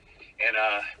convinced. And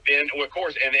then, of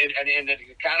course, and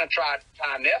kind of try to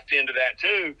tie Nefta into that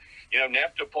too.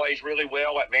 Nefta plays really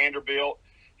well at Vanderbilt.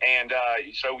 And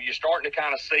so you're starting to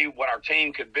kind of see what our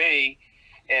team could be.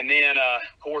 And then,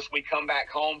 of course, we come back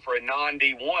home for a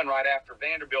non-D1 right after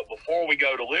Vanderbilt before we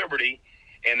go to Liberty.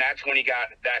 And that's when he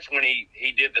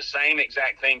did the same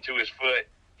exact thing to his foot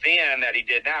then that he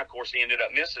did now. Of course, he ended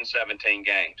up missing 17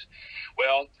 games.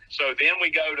 Well, so then we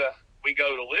go to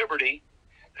Liberty,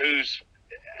 who's,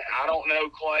 I don't know,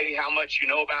 Clay, how much you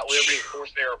know about Liberty. Of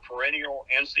course, they're a perennial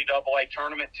NCAA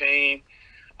tournament team.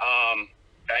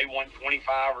 They won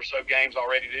 25 or so games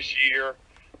already this year.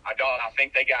 I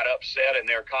think they got upset in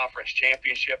their conference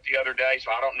championship the other day, so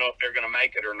I don't know if they're going to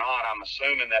make it or not. I'm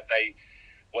assuming that they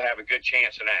will have a good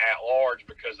chance in an at-large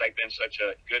because they've been such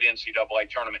a good NCAA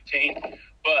tournament team.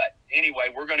 But anyway,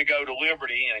 we're going to go to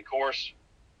Liberty, and of course,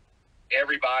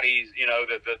 everybody's,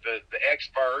 the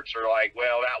experts are like,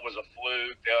 well, that was a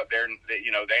fluke. They're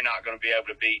not going to be able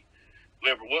to beat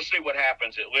Liberty. We'll see what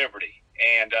happens at Liberty.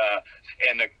 And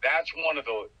that's one of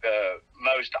the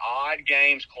most odd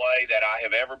games, Clay, that I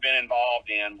have ever been involved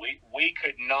in. We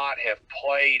could not have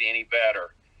played any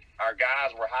better. Our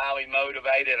guys were highly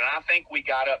motivated, and I think we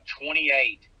got up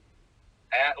 28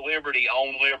 at Liberty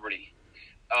on Liberty.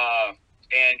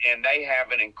 And they have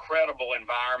an incredible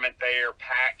environment there,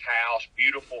 packed house,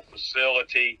 beautiful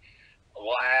facility,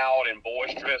 loud and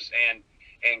boisterous. And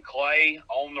Clay,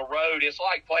 on the road, it's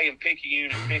like playing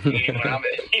Picayune when I'm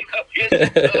it's a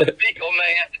tough deal,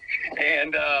 man.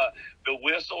 And the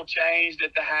whistle changed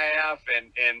at the half,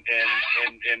 and in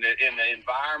the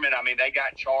environment, I mean, they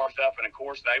got charged up, and of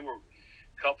course, they were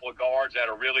a couple of guards that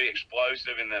are really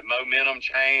explosive, and the momentum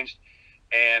changed,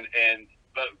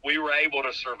 but we were able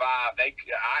to survive.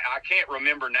 I can't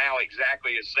remember now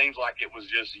exactly. It seems like it was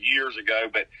just years ago,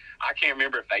 but I can't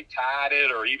remember if they tied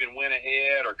it or even went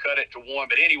ahead or cut it to 1.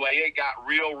 But anyway, it got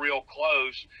real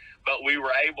close, but we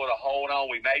were able to hold on.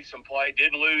 We made some play,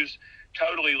 didn't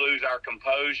totally lose our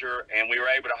composure, and we were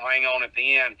able to hang on at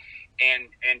the end. And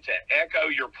to echo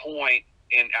your point,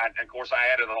 of course, I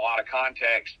added a lot of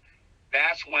context,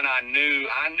 that's when I knew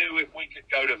if we could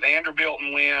go to Vanderbilt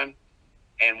and win,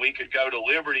 and we could go to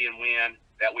Liberty and win,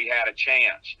 that we had a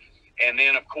chance. And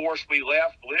then, of course, we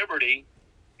left Liberty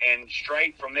and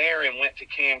straight from there and went to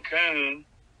Cancun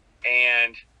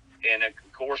and of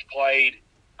course, played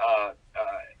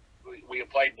we have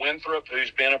played Winthrop,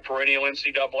 who's been a perennial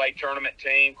NCAA tournament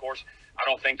team. Of course, I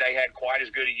don't think they had quite as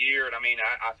good a year. And, I mean,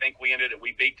 I think we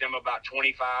beat them about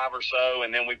 25 or so,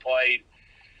 and then we played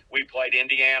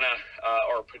Indiana,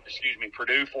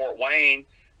 Purdue Fort Wayne.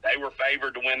 They were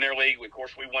favored to win their league. Of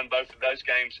course, we won both of those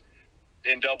games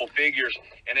in double figures.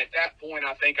 And at that point,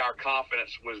 I think our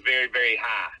confidence was very, very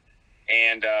high.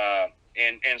 And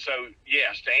so,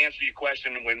 yes, to answer your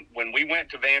question, when we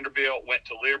went to Vanderbilt, went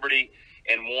to Liberty,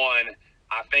 and won,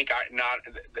 I think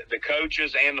the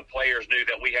coaches and the players knew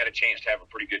that we had a chance to have a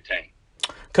pretty good team.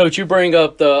 Coach, you bring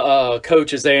up the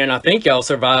coaches there, and I think y'all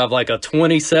survived like a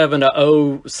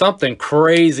 27-0 something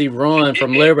crazy run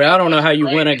from Liberty. I don't know how you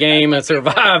win a game and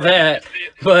survive that,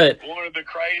 but one of the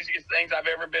craziest things I've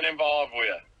ever been involved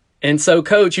with. And so,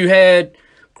 Coach, you had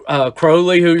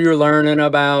Crowley, who you're learning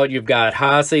about. You've got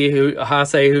Haase,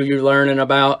 who you're learning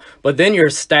about. But then your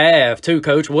staff, too,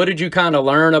 Coach. What did you kind of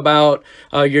learn about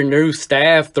your new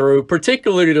staff through,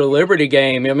 particularly the Liberty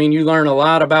game? I mean, you learn a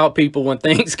lot about people when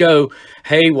things go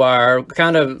haywire.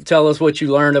 Kind of tell us what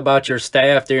you learned about your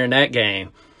staff during that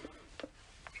game.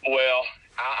 Well,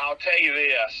 I'll tell you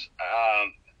this,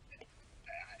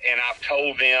 and I've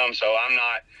told them, so I'm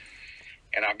not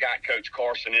 – and I've got Coach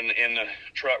Carson in the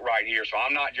truck right here, so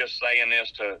I'm not just saying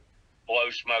this to blow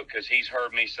smoke, because he's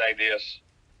heard me say this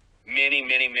many,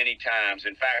 many, many times,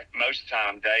 in fact, most of the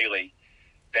time daily,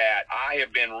 that I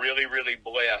have been really, really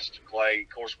blessed, Clay.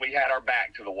 Of course, we had our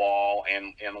back to the wall,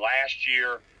 and last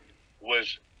year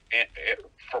was,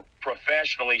 for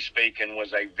professionally speaking,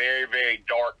 was a very, very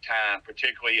dark time,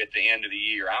 particularly at the end of the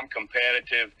year. I'm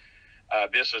competitive.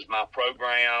 This is my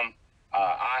program.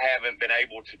 I haven't been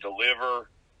able to deliver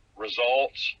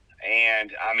results,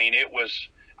 and I mean,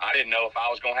 I didn't know if I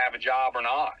was going to have a job or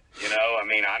not. I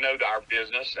mean, I know our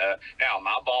business. Now,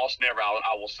 my boss never,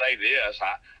 I will say this,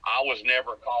 I was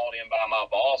never called in by my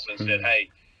boss and said, hey,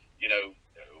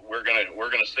 we're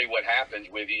gonna see what happens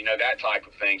with you, that type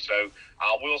of thing. So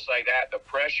I will say that the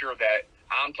pressure that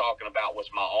I'm talking about was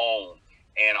my own,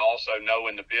 and also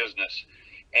knowing the business.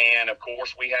 And of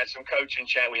course, we had some coaching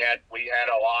change. We had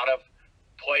a lot of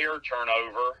player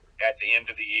turnover at the end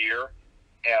of the year.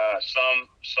 Some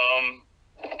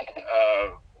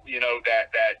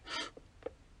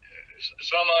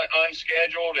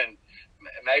unscheduled and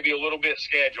maybe a little bit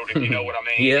scheduled, if you know what I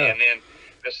mean. Yeah. And then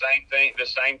the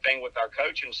same thing with our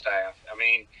coaching staff. I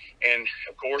mean, and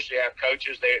of course you have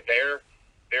coaches, they're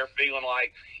feeling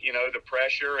like, the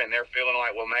pressure, and they're feeling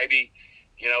like, well, maybe,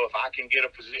 if I can get a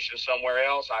position somewhere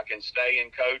else, I can stay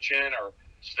in coaching or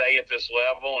stay at this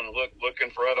level, and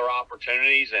looking for other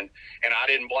opportunities. And I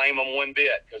didn't blame them one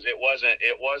bit, because it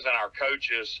wasn't our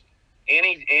coaches.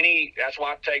 That's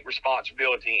why I take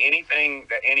responsibility. Anything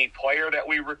that any player that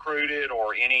we recruited,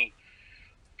 or any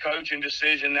coaching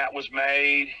decision that was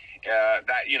made,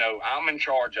 I'm in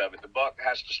charge of it. The buck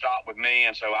has to stop with me.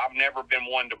 And so I've never been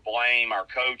one to blame our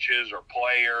coaches or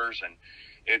players. And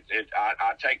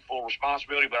I take full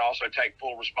responsibility, but also take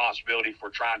full responsibility for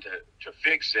trying to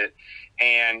fix it.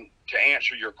 And to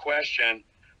answer your question,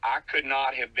 I could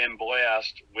not have been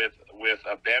blessed with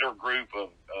a better group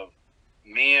of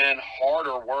men,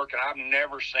 harder work. And I've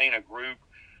never seen a group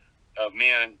of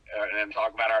men, and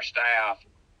talk about our staff,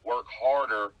 work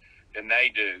harder than they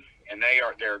do. And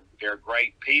they're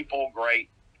great people, great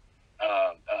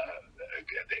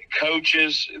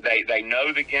coaches. They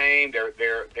know the game.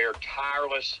 They're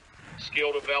tireless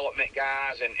skill development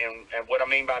guys. And what I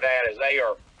mean by that is they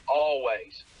are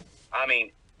always,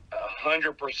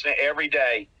 100% every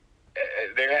day.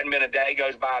 There hadn't been a day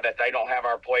goes by that they don't have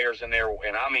our players in there,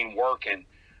 and I mean working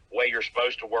the way you're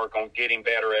supposed to work on getting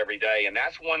better every day. And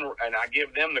that's one, and I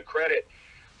give them the credit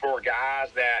for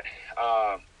guys that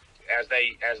as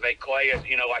they Clay,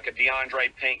 like a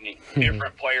DeAndre Pinckney,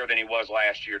 different player than he was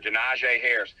last year. Denaje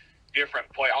Harris, different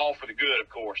player, all for the good, of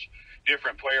course,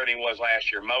 different player than he was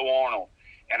last year. Mo Arnold.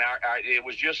 And it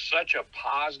was just such a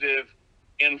positive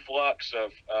influx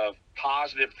of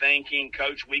positive thinking.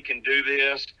 Coach, we can do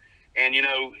this. And,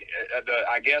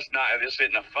 I guess not, this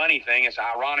isn't a funny thing, it's an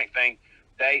ironic thing.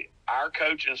 Our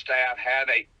coaching staff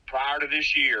prior to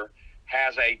this year,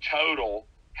 had a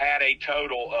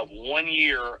total of 1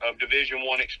 year of Division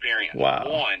I experience. Wow.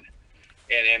 One.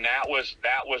 And that was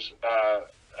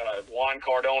Juan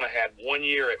Cardona had 1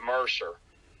 year at Mercer.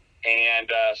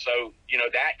 And so,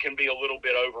 that can be a little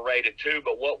bit overrated too.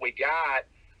 But what we got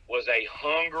was a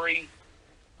hungry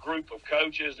group of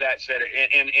coaches that said,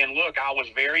 and look, I was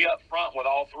very upfront with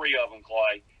all three of them,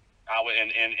 Clay.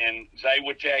 And Zay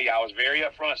would tell you, I was very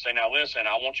upfront, saying, now listen,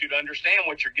 I want you to understand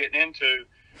what you're getting into.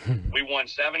 We won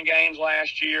 7 games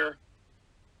last year.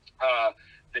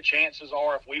 The chances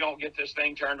are, if we don't get this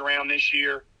thing turned around this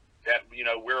year, that,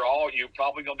 you're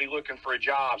probably going to be looking for a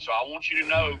job. So I want you to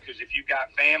know, because if you've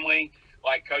got family,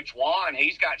 like Coach Juan,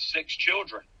 he's got 6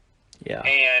 children. Yeah.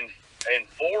 And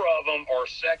 4 of them are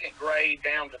second grade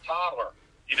down to toddler.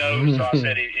 So I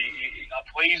said,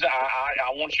 please,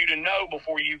 I want you to know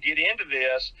before you get into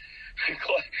this,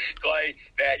 Clay,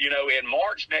 that in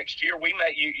March next year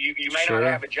you may Sure. not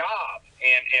have a job,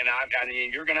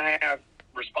 and you're going to have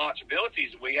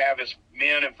responsibilities we have as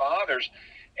men and fathers,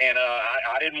 and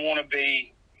I didn't want to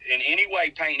be in any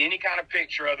way painting any kind of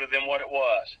picture other than what it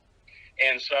was.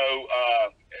 And so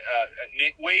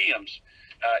Nick Williams.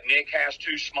 Nick has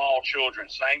 2 small children.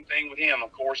 Same thing with him.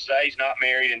 Of course, Zay's not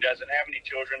married and doesn't have any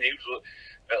children. He was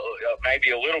maybe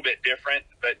a little bit different,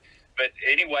 but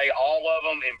anyway, all of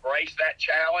them embraced that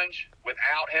challenge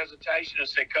without hesitation and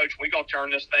said, Coach, we're going to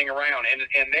turn this thing around.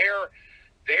 And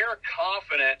their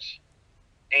confidence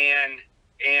and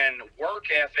work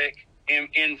ethic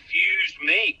infused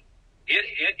me.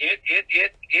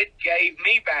 It gave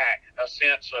me back a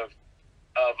sense of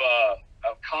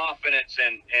confidence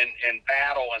and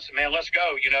battle, and said, man, let's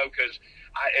go, because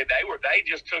they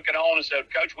just took it on and said,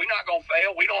 Coach, we're not going to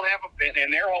fail. We don't have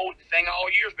and their whole thing all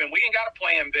year has been, we ain't got a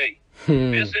plan B.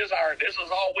 This is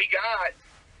all we got.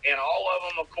 And all of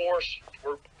them, of course,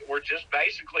 were were just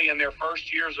basically in their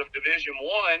first years of Division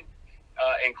I.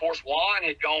 And of course, Juan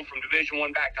had gone from Division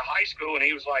I back to high school, and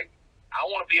he was like, I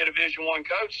want to be a Division I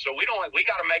coach, so we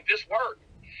got to make this work.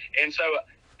 And so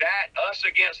that us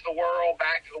against the world,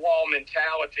 back to the wall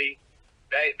mentality,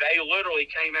 they literally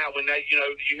came out when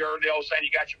you heard the old saying,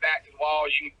 you got your back to the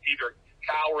wall, you can either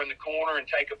cower in the corner and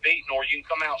take a beating, or you can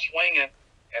come out swinging.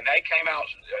 And they came out.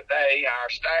 Our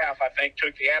staff, I think,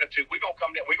 took the attitude: we're gonna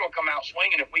come out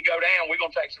swinging. If we go down, we're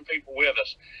gonna take some people with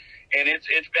us. And it's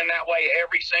been that way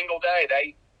every single day.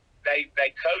 They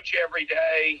coach every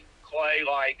day, Clay,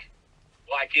 like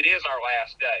it is our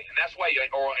last day, and that's why,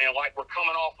 and like we're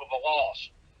coming off of a loss.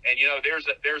 And there's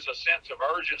a sense of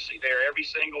urgency there every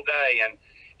single day. And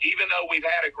even though we've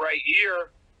had a great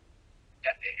year,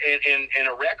 in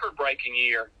a record-breaking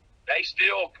year, they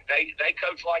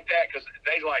coach like that because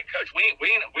they like, Coach, we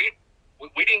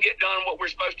didn't get done what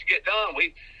we're supposed to get done.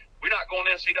 We're not going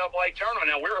to NCAA tournament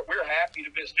now. We're happy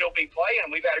to still be playing,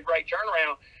 and we've had a great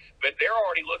turnaround, but they're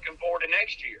already looking forward to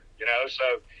next year.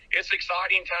 So it's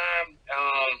exciting time.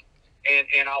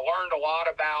 And I learned a lot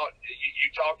about. You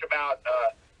talked about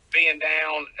being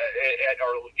down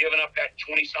or giving up that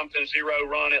 20-something 0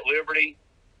 run at Liberty,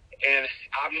 and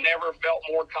I've never felt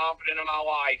more confident in my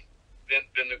life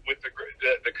with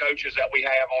the coaches that we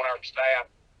have on our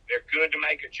staff. They're good to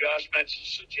make adjustments,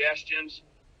 suggestions.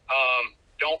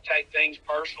 Don't take things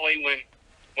personally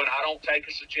when I don't take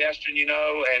a suggestion,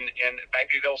 and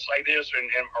maybe they'll say this,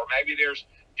 or maybe there's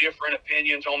different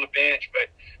opinions on the bench, but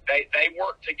they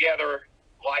work together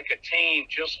like a team,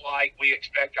 just like we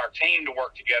expect our team to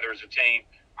work together as a team.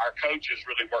 Our coaches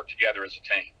really work together as a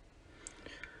team.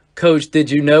 Coach, did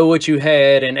you know what you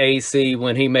had in AC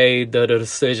when he made the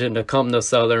decision to come to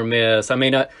Southern Miss? I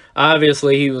mean,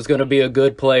 obviously he was going to be a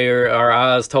good player. Our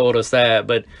eyes told us that.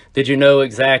 But did you know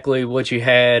exactly what you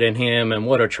had in him and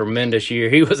what a tremendous year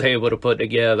he was able to put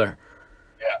together?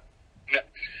 Yeah.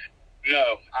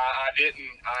 No, I didn't.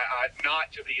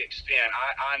 Not to the extent.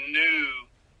 I knew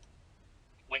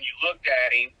when you looked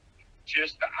at him,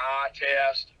 just the eye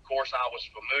test. Of course, I was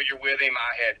familiar with him.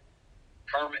 I had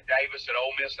Kermit Davis at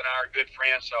Ole Miss and I are good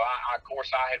friends, so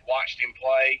I had watched him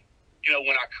play,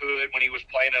 when I could, when he was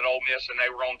playing at Ole Miss and they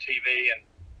were on TV and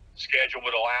schedule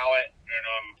would allow it,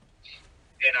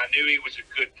 and I knew he was a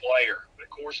good player. But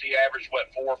of course, he averaged 4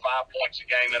 or 5 points a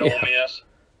game at Ole Miss,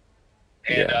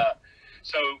 and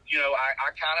so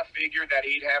I kind of figured that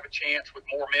he'd have a chance with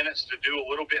more minutes to do a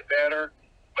little bit better,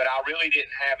 but I really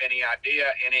didn't have any idea.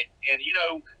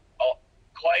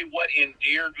 Clay, what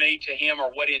endeared me to him,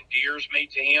 or what endears me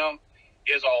to him,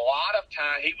 is a lot of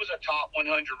time. He was a top 100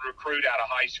 recruit out of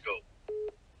high school,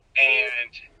 and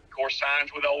of course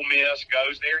signs with Ole Miss,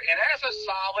 goes there, and has a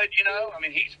solid.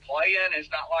 He's playing.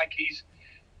 It's not like he's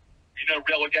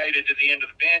relegated to the end of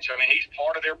the bench. He's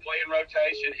part of their playing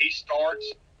rotation. He starts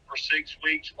for 6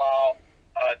 weeks while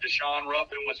Deshaun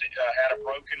Ruffin had a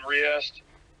broken wrist.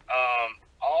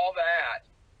 All that,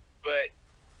 but.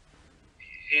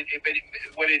 But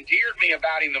what endeared me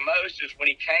about him the most is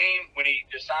when he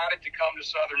decided to come to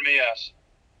Southern Miss,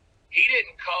 he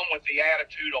didn't come with the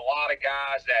attitude a lot of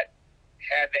guys that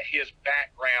had his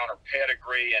background or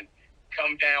pedigree and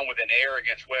come down with an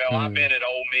arrogance. Well, I've been at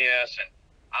Ole Miss and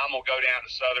I'm going to go down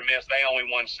to Southern Miss. They only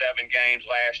won 7 games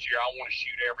last year. I want to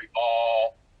shoot every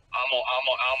ball. I'm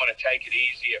going to take it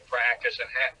easy at practice. And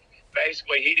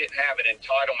basically, he didn't have an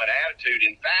entitlement attitude.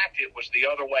 In fact, it was the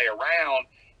other way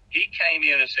around. He came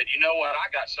in and said, you know what,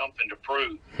 I got something to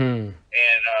prove. And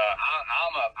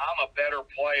I'm a better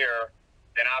player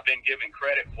than I've been given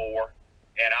credit for.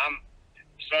 And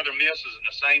Southern Miss is in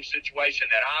the same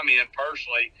situation that I'm in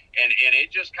personally, and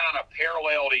it just kind of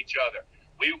paralleled each other.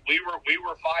 We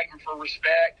were fighting for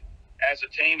respect as a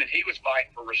team, and he was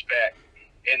fighting for respect.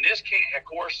 And this can't, of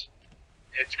course,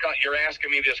 you're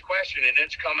asking me this question, and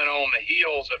it's coming on the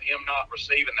heels of him not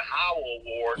receiving the Howell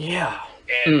Award. Yeah.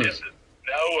 And this is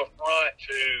no affront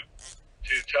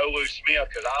to Tolu Smith,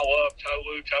 because I love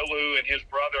Tolu. Tolu and his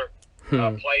brother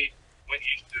played.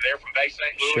 They're from Bay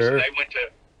St. Louis. Sure. And they went to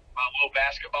my little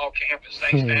basketball camp at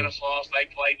St. Stanislaus. They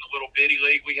played in the little bitty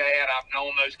league we had. I've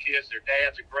known those kids. Their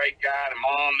dad's a great guy. The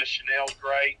mom, Miss Chanel's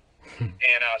great.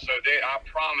 And so I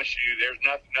promise you, there's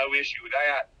no issue with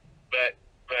that. But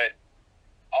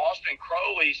Austin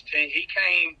Crowley's team, he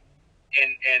came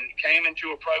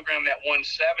into a program that won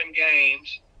 7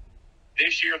 games.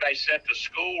 This year they set the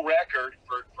school record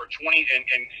for 20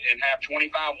 and have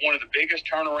 25, one of the biggest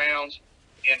turnarounds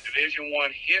in Division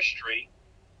I history,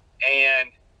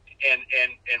 and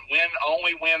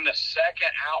win the second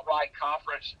outright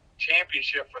conference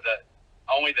championship for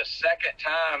only the second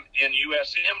time in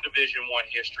USM Division I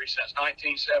history since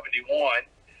 1971.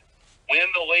 win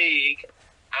the league.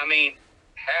 I mean,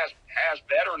 has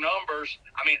better numbers.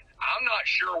 I mean, I'm not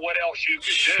sure what else you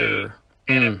could do.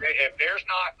 And if there's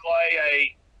not,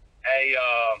 Clay,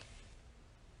 a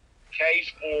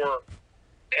case for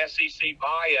SEC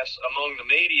bias among the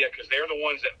media, because they're the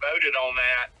ones that voted on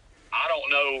that, I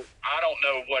don't know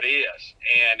what is.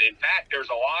 And in fact, there's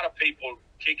a lot of people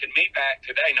kicking me back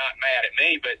today, not mad at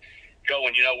me, but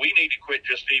going, we need to quit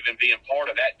just even being part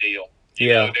of that deal.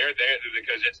 Yeah. They're there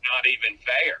because it's not even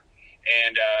fair.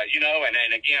 And,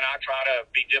 and again, I try to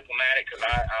be diplomatic because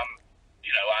I'm,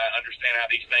 I understand how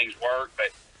these things work,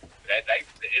 but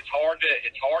it's hard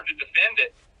to defend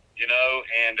it,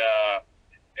 and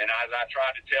as I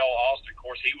tried to tell Austin, of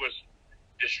course, he was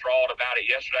distraught about it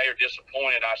yesterday, or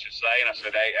disappointed, I should say. And I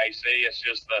said, hey, AC, that's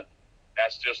just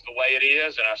the way it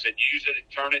is. And I said, use it,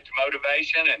 turn it to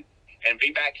motivation, and be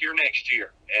back here next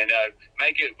year, and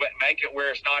make it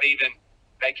where it's not even,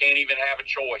 they can't even have a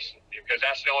choice, because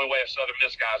that's the only way a Southern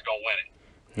Miss guy is going to win it.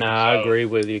 I agree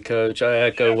with you, Coach. I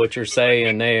echo what you're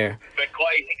saying there. But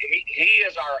Clay, we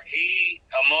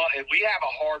have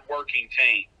a hard-working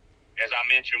team, as I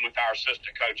mentioned with our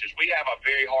assistant coaches. We have a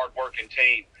very hard-working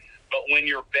team. But when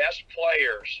your best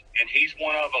players, and he's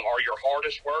one of them, are your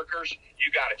hardest workers,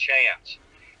 you got a chance.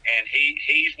 And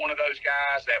he's one of those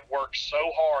guys that works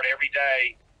so hard every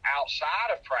day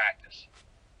outside of practice.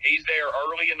 He's there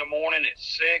early in the morning at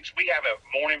 6. We have a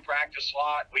morning practice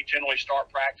slot. We generally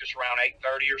start practice around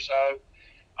 8:30 or so.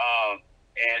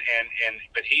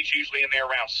 But he's usually in there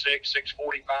around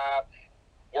 6:45,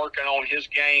 working on his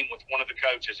game with one of the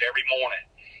coaches every morning.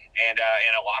 And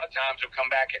a lot of times he'll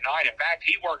come back at night. In fact,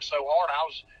 he works so hard,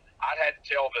 I'd had to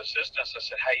tell the assistants, I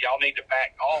said, hey, y'all need to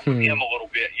back off of him a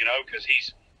little bit, because he's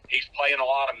playing a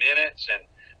lot of minutes, and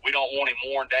we don't want him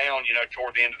worn down,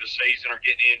 toward the end of the season or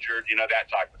getting injured, that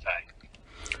type of thing.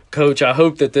 Coach, I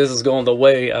hope that this is going the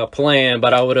way I planned,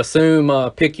 but I would assume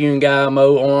Picayune guy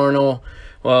Mo Arnold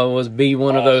was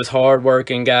one of those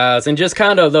hard-working guys. And just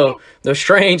kind of the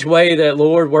strange way that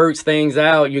Lord works things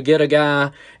out, you get a guy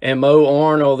in Mo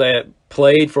Arnold that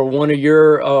played for one of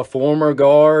your former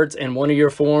guards and one of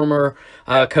your former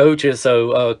coaches.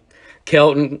 So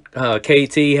Kelton,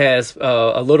 KT, has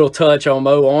a little touch on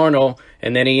Mo Arnold,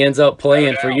 and then he ends up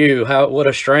playing for you. What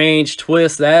a strange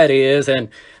twist that is, and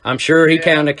I'm sure he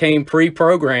kind of came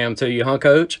pre-programmed to you, huh,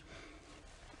 Coach?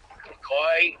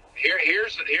 Clay,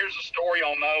 here's the story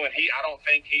on Mo, and I don't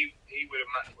think he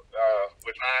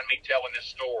would mind me telling this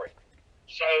story.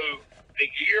 So the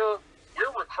year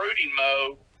we're recruiting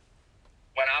Mo,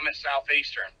 when I'm at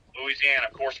Southeastern Louisiana,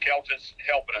 of course, Kelton's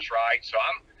helping us, right? So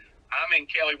I'm in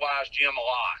Kelly Wise' gym a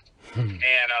lot, and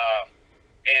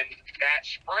that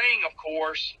spring, of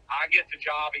course, I get the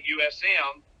job at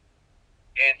USM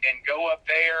and go up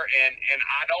there, and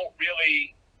I don't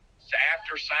really,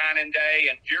 after signing day,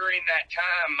 and during that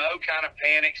time, Mo kind of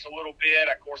panics a little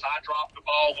bit. Of course, I dropped the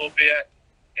ball a little bit,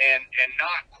 and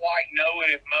not quite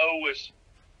knowing if Mo was,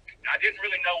 I didn't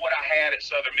really know what I had at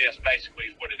Southern Miss,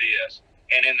 basically, is what it is.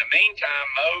 And in the meantime,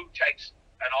 Mo takes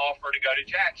an offer to go to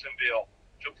Jacksonville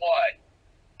to play.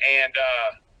 And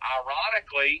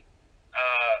ironically,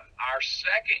 our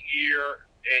second year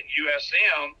at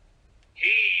USM,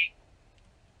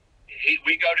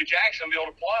 we go to Jacksonville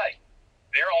to play.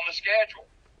 They're on the schedule.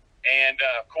 And,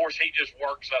 of course, he just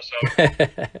works us over.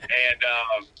 And,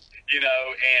 of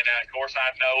course,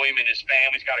 I know him and his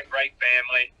family's got a great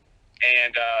family.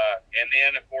 And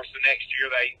then, of course, the next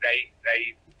year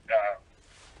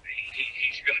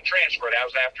he's going to transfer. That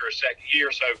was after a second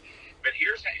year. So, but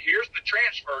here's the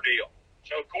transfer deal.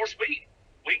 So, of course, we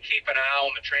keep an eye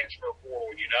on the transfer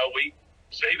portal. We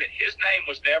see that his name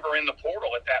was never in the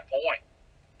portal at that point.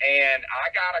 And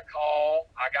I got a call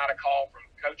from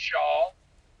Coach Shaw,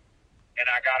 and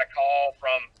I got a call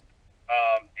from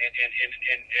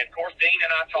and of course Dean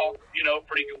and I talk,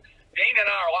 pretty good. Dean and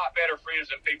I are a lot better friends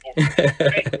than people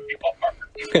think we are.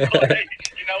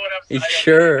 You know what I'm saying?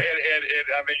 Sure.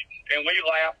 And we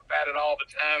laugh about it all the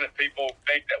time, and people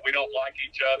think that we don't like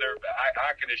each other. But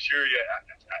I can assure you,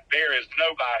 there is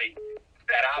nobody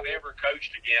that I've ever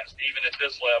coached against, even at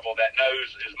this level, that knows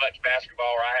as much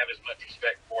basketball, or I have as much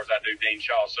respect for as I do Dean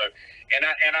Shaw. So, and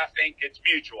I think it's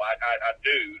mutual. I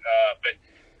do. But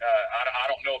I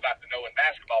don't know about the knowing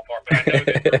basketball part, but I know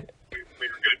that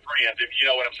we're good friends, if you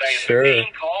know what I'm saying. Sure. So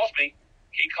Dean calls me.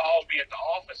 He calls me at the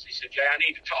office. He said, Jay, I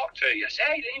need to talk to you. I said,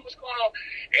 hey, Dean, what's going on?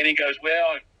 And he goes,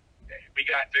 well, we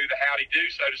got through the howdy-do,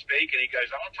 so to speak, and he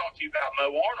goes, I want to talk to you about Mo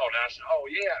Arnold. And I said, oh,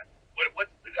 yeah. What?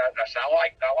 I said, I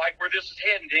like where this is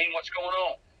heading, Dean. What's going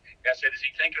on? I said, is he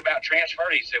thinking about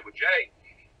transferring? He said, well, Jay,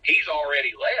 he's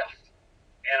already left.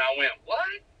 And I went,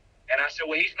 what? And I said,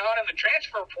 well, he's not in the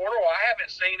transfer portal. I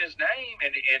haven't seen his name.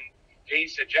 And he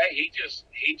said, Jay, he just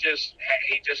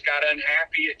got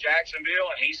unhappy at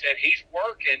Jacksonville, and he said he's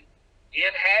working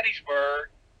in Hattiesburg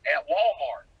at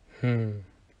Walmart. And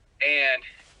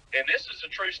this is a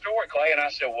true story, Clay. And I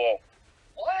said, well,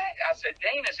 what? I said,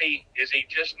 Dean, is he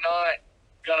just not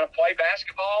going to play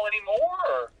basketball anymore,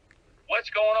 or what's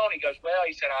going on? He goes, well,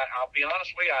 he said, I'll be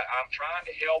honest with you, I'm trying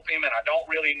to help him, and I don't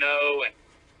really know. And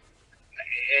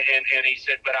he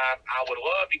said, but I would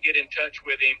love to get in touch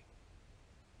with him,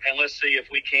 and let's see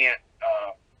if we can't,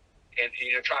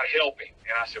 try to help him.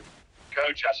 And I said,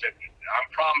 Coach, I said, I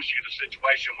promise you the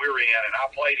situation we're in, and I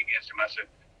played against him. I said,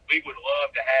 we would love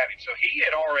to have him. So he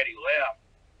had already left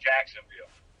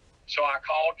Jacksonville. So I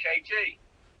called KT.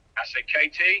 I said,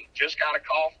 KT, just got a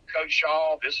call from Coach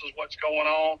Shaw. This is what's going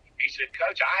on. He said,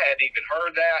 Coach, I hadn't even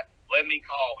heard that. Let me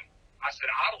call him. I said,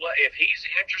 if he's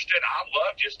interested, I'd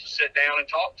love just to sit down and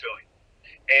talk to him.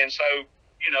 And so,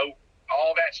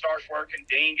 all that starts working.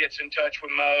 Dean gets in touch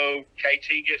with Mo.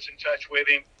 KT gets in touch with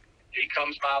him. He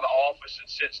comes by the office and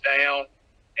sits down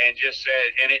and just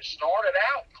said, and it started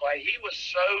out, Clay, he was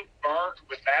so burnt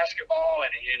with basketball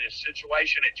and in his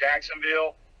situation at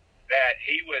Jacksonville that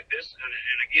he would,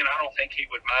 and again, I don't think he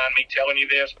would mind me telling you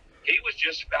this, he was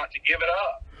just about to give it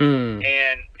up.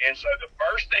 And so the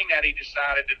first thing that he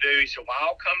decided to do, he said, well,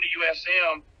 I'll come to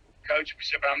USM, Coach. He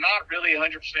said, but I'm not really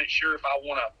 100% sure if I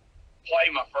want to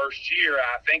play my first year.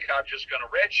 I think I'm just going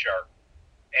to redshirt.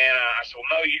 And I said,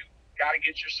 well, no, you got to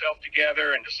get yourself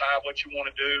together and decide what you want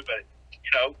to do. But,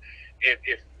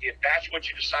 if that's what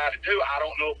you decide to do, I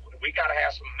don't know if we got to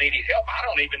have some immediate help. I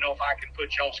don't even know if I can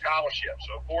put you on scholarship.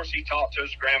 So, of course, he talked to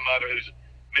his grandmother, who's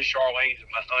Miss Charlene's an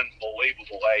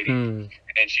unbelievable lady.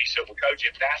 And she said, well, Coach,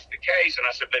 if that's the case, and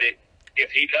I said, but if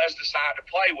he does decide to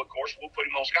play, well, of course, we'll put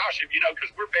him on scholarship,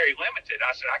 because we're very limited.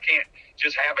 I said, I can't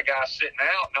just have a guy sitting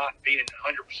out not being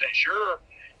 100% sure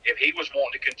if he was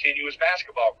wanting to continue his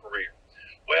basketball career.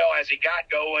 Well, as he got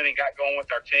going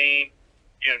with our team,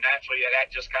 naturally that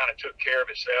just kind of took care of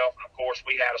itself. And, of course,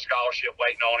 we had a scholarship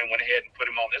waiting on him, went ahead and put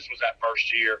him on. This was that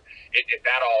first year.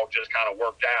 That all just kind of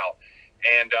worked out.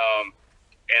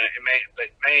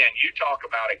 Man, you talk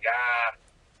about a guy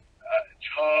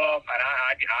tough, and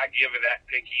I give it that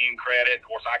Picayune credit. Of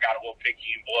course, I got a little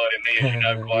Picayune blood in me, as you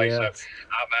know, Clay. Yes. So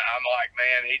I'm like,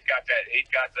 man, he's got that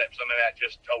some of that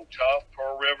just tough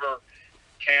Pearl River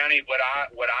County. What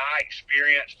I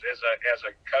experienced as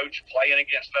a coach playing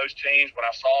against those teams, what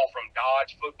I saw from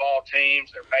Dodge football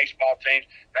teams, their baseball teams,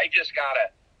 they just got an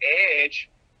edge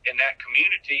in that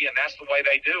community, and that's the way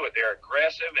they do it. They're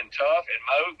aggressive and tough, and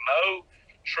Mo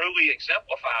truly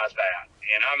exemplifies that.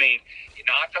 And I mean,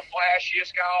 not the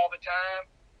flashiest guy all the time,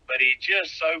 but he's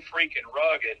just so freaking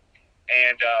rugged.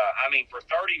 And for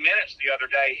 30 minutes the other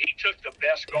day, he took the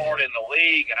best guard in the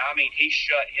league, and he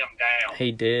shut him down.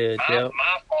 He did.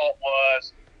 My fault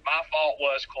was,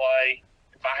 Clay.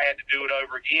 If I had to do it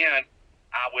over again,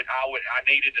 I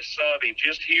needed to sub him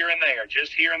just here and there,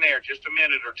 just a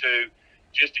minute or two,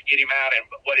 just to get him out. And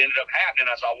what ended up happening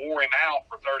is I wore him out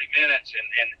for 30 minutes,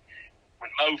 and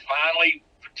when Mo finally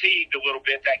fatigued a little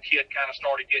bit, that kid kind of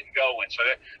started getting going. So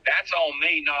that's on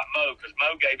me, not Mo, because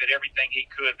Mo gave it everything he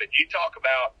could. But you talk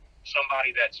about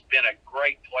somebody that's been a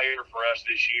great player for us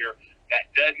this year that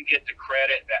doesn't get the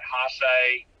credit that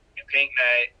Hasse and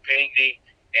Pinckney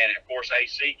and, of course,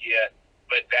 AC get,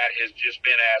 but that has just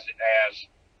been as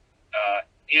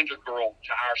integral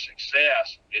to our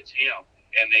success. It's him.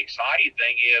 And the exciting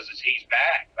thing is he's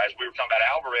back. As we were talking about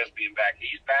Alvarez being back,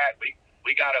 he's back.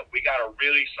 We got a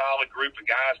really solid group of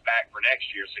guys back for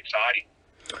next year. It's exciting.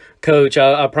 Coach,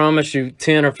 I promise you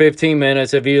 10 or 15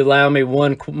 minutes. If you allow me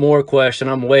one more question,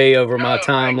 I'm way over my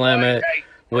time limit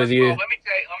with you. Let me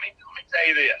tell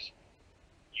you this.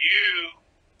 You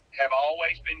have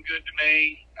always been good to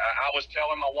me. I was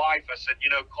telling my wife, I said,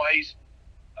 Clay's,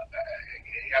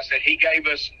 I said, he gave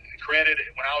us credit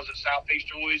when I was at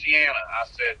Southeastern Louisiana. I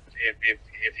said,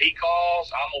 if he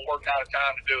calls, I'm going to work out a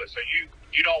time to do it. So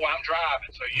you know I'm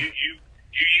driving, so you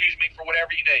use me for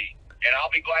whatever you need, and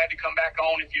I'll be glad to come back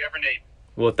on if you ever need me.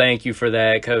 Well, thank you for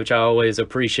that, Coach. I always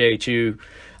appreciate you.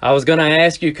 I was going to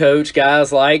ask you, Coach,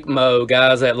 guys like Mo,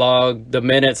 guys that logged the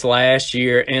minutes last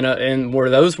year, and where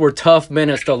those were tough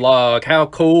minutes to log, how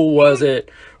cool was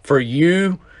it for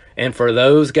you and for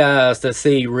those guys to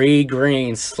see Reed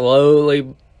Green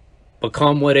slowly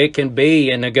become what it can be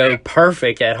and to go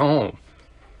perfect at home?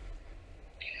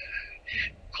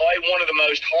 Clay, one of the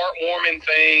most heartwarming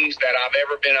things that I've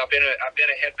ever been. I've been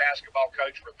a head basketball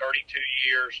coach for 32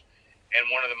 years, and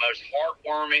one of the most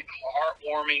heartwarming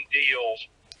deals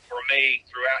for me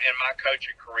throughout in my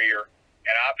coaching career.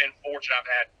 And I've been fortunate. I've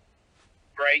had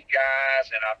great guys,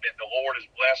 and the Lord has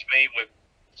blessed me with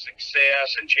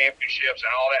success and championships and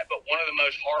all that. But one of the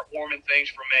most heartwarming things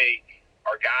for me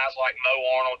are guys like Mo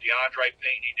Arnold, DeAndre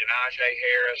Peeney, Denaje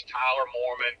Harris, Tyler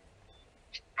Mormon,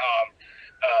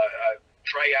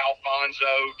 Trey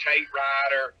Alfonso, Tate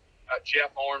Ryder,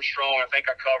 Jeff Armstrong. I think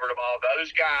I covered them all.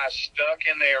 Those guys stuck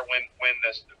in there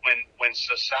when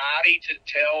society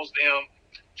tells them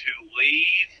to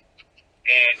leave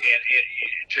and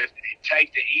to take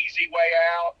the easy way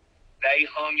out. They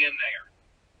hung in there,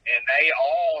 and they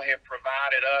all have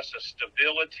provided us a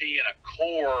stability and a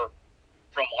core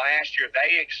from last year.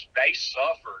 They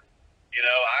suffered.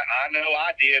 I know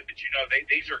I did, but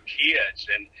these are kids,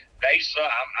 and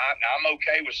I'm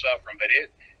okay with suffering, but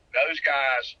those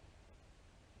guys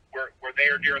were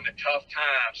there during the tough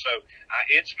times. So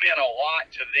it's meant a lot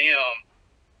to them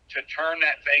to turn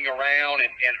that thing around.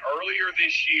 And earlier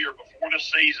this year, before the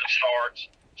season starts,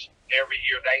 every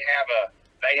year they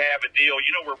have a deal.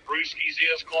 You know where Brewski's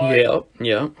is, Clay?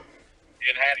 Yeah.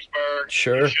 In Hattiesburg?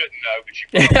 Sure. You shouldn't know, but you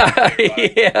probably do,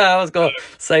 right? Yeah, I was going to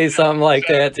say something like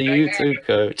that to you too,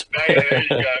 Coach. There you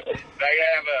go.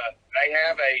 They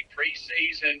have a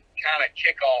preseason kind of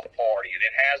kickoff party, and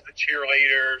it has the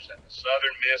cheerleaders and the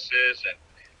Southern Misses, and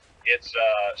it's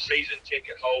season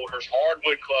ticket holders,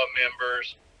 Hardwood Club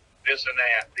members, this and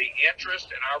that. The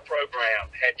interest in our program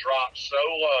had dropped so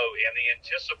low, and the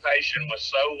anticipation was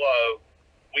so low,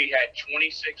 we had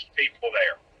 26 people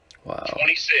there. Wow.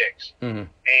 26. Mm-hmm.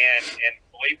 And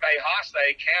Felipe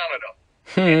Haase counted them.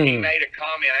 And he made a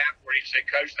comment afterward. He said,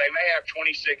 Coach, they may have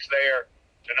 26 there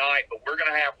tonight, but we're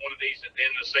going to have one of these at the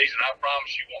end of the season. I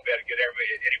promise you won't be able to get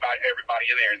everybody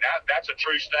in there. And that's a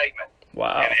true statement.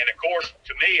 Wow. And of course,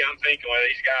 to me, I'm thinking, well,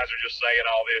 these guys are just saying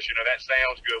all this. That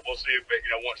sounds good. We'll see if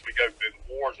once we go through the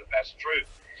wars, if that's the truth.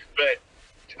 But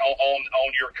on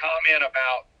your comment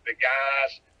about the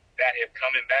guys that have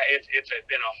coming back, it's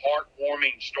been a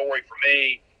heartwarming story for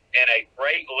me, and a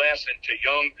great lesson to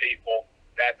young people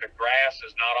that the grass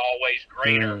is not always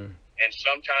greener, and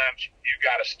sometimes you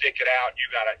got to stick it out. You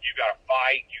got to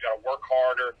fight. You got to work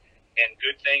harder, and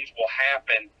good things will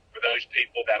happen for those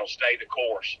people that'll stay the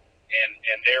course.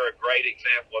 And they're a great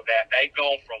example of that. They've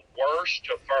gone from worst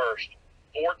to first,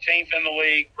 14th in the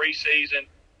league preseason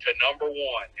to number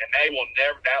one, and that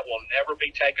will never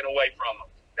be taken away from them.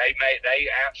 They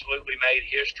absolutely made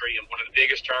history in one of the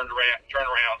biggest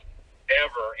turnarounds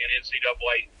ever in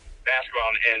NCAA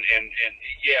basketball. And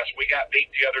yes, we got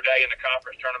beat the other day in the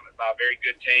conference tournament by a very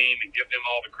good team, and give them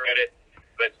all the credit.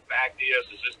 But the fact is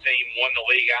this team won the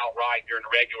league outright during the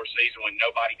regular season when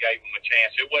nobody gave them a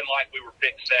chance. It wasn't like we were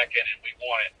picked second and we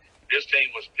won it. This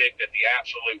team was picked at the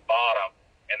absolute bottom,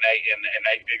 and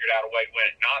they figured out a way to win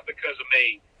it. Not because of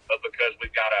me, but because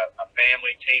we've got a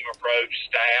family team approach,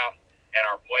 staff, and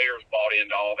our players bought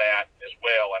into all that as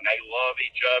well, and they love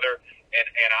each other. And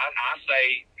I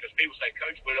say, because people say,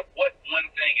 Coach, what one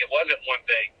thing? It wasn't one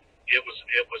thing. It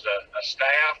was a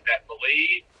staff that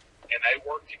believed, and they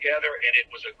worked together, and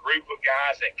it was a group of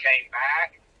guys that came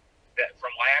back that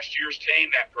from last year's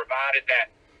team that provided that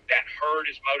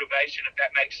herd as motivation, if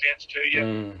that makes sense to you.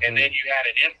 Mm-hmm. And then you had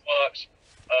an influx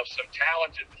of some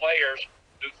talented players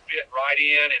who fit right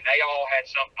in, and they all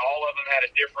of them had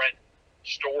a different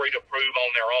story to prove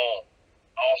on their own.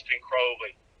 Austin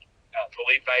Crowley,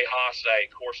 Felipe Haase,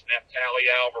 of course, Neftali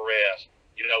Alvarez.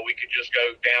 We could just go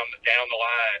down the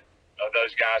line of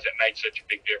those guys that made such a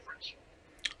big difference.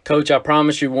 Coach, I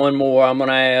promise you one more. I'm going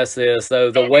to ask this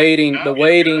though. The waiting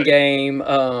game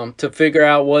to figure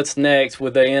out what's next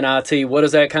with the NIT. What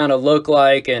does that kind of look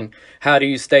like, and how do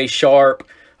you stay sharp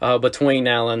between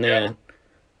now and then? Yeah.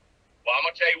 Well, I'm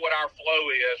going to tell you what our flow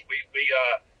is.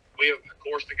 We of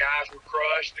course, the guys were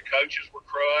crushed. The coaches were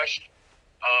crushed.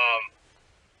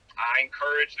 I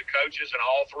encouraged the coaches, and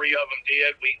all three of them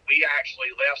did. We actually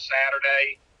left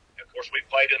Saturday. Of course, we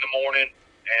played in the morning,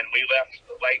 and we left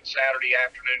late Saturday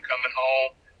afternoon coming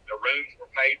home. The rooms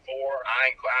were paid for.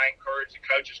 I encouraged the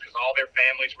coaches because all their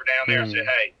families were down there. I said,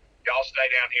 hey, y'all stay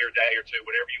down here a day or two,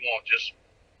 whatever you want.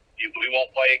 We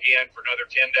won't play again for another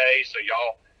 10 days, so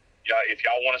y'all, if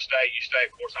y'all want to stay, you stay.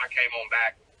 Of course, I came on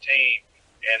back with the team.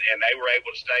 And they were able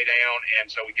to stay down, and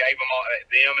so we gave them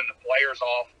and the players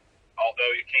off.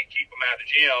 Although you can't keep them out of the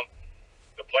gym,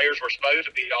 the players were supposed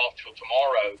to be off till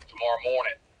tomorrow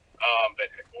morning. But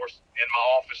of course, in my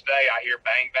office day, I hear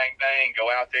bang, bang, bang,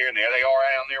 go out there, and there they are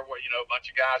down there. Where a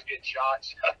bunch of guys getting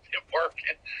shots, and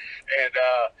working, and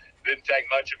didn't take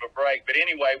much of a break. But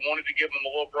anyway, wanted to give them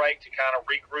a little break to kind of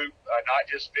regroup, not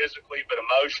just physically but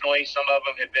emotionally. Some of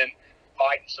them had been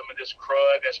fighting some of this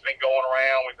crud that's been going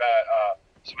around. We've got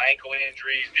some ankle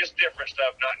injuries, just different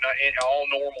stuff, not all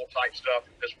normal type stuff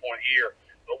at this point here.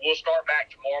 we'll start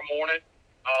back tomorrow morning,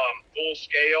 full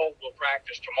scale. We'll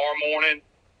practice tomorrow morning,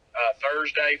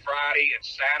 Thursday, Friday, and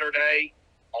Saturday.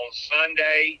 On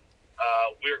Sunday,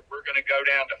 we're going to go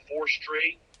down to 4th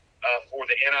Street for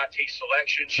the NIT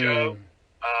selection show.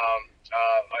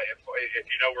 If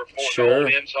you know where the old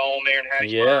end zone there in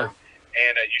Hattiesburg,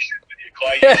 and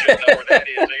Clay, you shouldn't know where that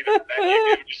is either.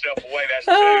 You're giving yourself away. That's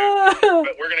 2.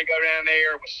 But we're going to go down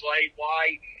there with Slade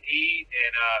White and eat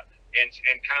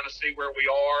and kind of see where we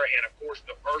are. And of course,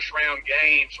 the first round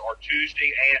games are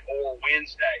Tuesday or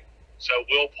Wednesday. So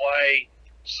we'll play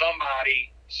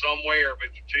somebody somewhere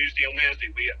between Tuesday and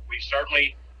Wednesday. We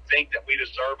certainly think that we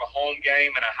deserve a home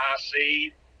game and a high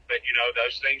seed, but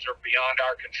those things are beyond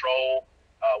our control.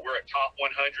 We're a top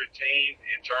 100 team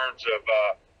in terms of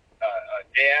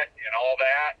debt and all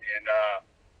that, and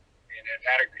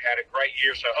had a great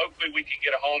year. So hopefully we can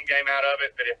get a home game out of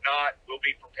it. But if not, we'll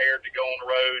be prepared to go on the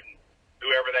road and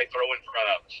whoever they throw in front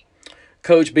of us.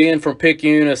 Coach, being from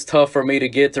Picayune, it's tough for me to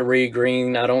get to Reed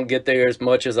Green. I don't get there as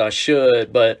much as I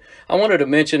should, but I wanted to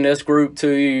mention this group to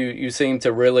you. You seem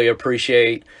to really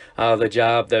appreciate the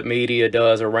job that media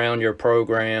does around your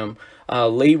program.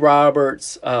 Lee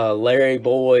Roberts, Larry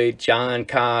Boyd, John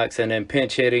Cox, and then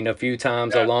pinch hitting a few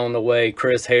times along the way,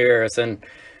 Chris Harris. And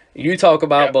you talk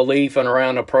about belief and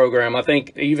around the program. I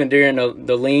think even during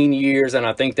the lean years, and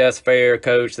I think that's fair,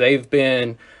 Coach, they've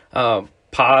been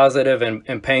positive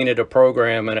and painted a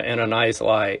program in a nice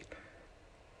light.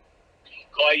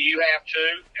 Clay, you have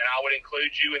too, and I would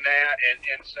include you in that,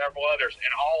 and several others,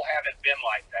 and all haven't been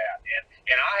like that.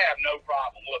 And I have no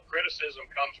problem. Look, criticism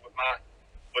comes with my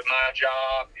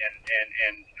job,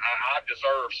 and I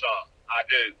deserve some. I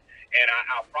do, and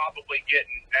I'm probably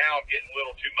getting a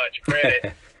little too much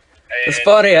credit. It's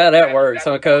funny how that works,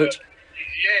 huh, Coach?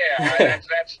 Yeah,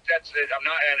 that's it. I'm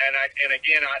not, and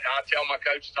again, I tell my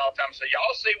coaches all the time. I say,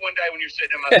 y'all see one day when you're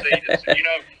sitting in my seat. I say,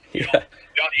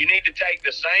 you need to take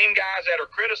the same guys that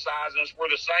are criticizing us. We're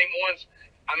the same ones.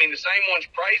 I mean, the same ones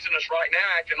praising us right now,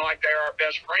 acting like they're our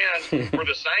best friends, were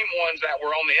the same ones that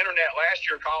were on the internet last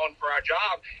year calling for our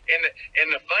job. And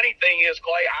the funny thing is,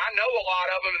 Clay, I know a lot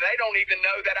of them, and they don't even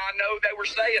know that I know they were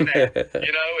saying that.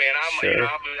 And I'm, sure.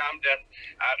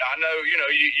 I know,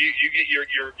 you get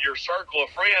your circle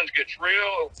of friends gets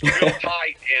real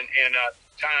tight in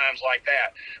times like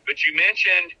that. But you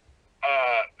mentioned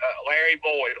Larry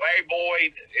Boyd. Larry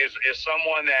Boyd is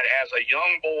someone that, as a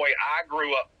young boy, I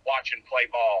grew up watching play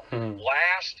ball.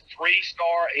 Last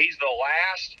 3-star, he's the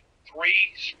last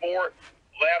 3-sport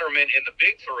letterman in the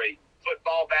big 3.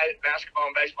 Football, basketball,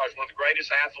 and baseball. He's one of the greatest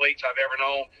athletes I've ever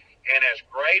known. And as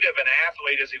great of an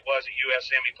athlete as he was at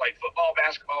USM, he played football,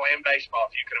 basketball, and baseball,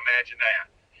 if you can imagine that.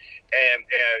 And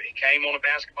he came on a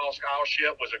basketball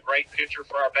scholarship, was a great pitcher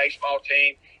for our baseball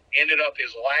team, ended up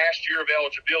his last year of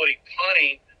eligibility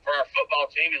punting for our football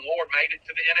team, and Lord made it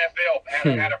to the NFL.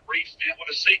 Had a brief stint with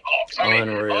the Seahawks. I mean,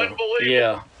 unbelievable.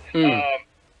 Yeah.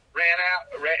 Ran out.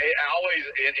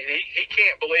 And he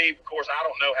can't believe. Of course, I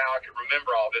don't know how I can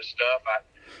remember all this stuff.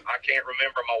 I can't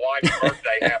remember my wife's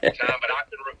birthday half the time, but I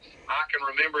can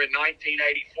remember in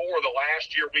 1984, the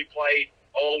last year we played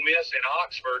Ole Miss in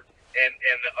Oxford, and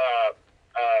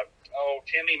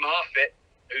Timmy Moffitt,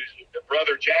 who's the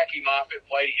brother Jackie Moffitt,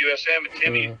 played at USM, and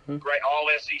Timmy, great all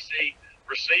SEC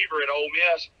receiver at Ole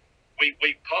Miss. We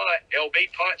punt.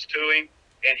 LB punts to him,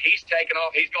 and he's taking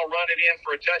off. He's going to run it in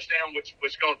for a touchdown, which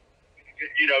was going,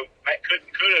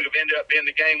 could have ended up being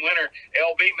the game winner.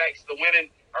 LB makes the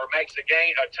winning, or makes a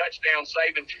touchdown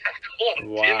saving tackle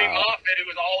on Timmy Moffitt, who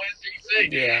was all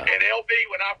SEC. Yeah. And LB,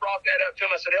 when I brought that up to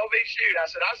him, I said, LB, shoot. I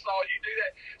said, I saw you do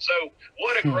that. So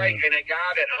what a great, and a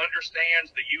guy that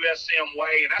understands the USM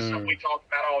way, and that's something we talk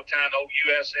about all the time, the old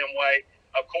USM way.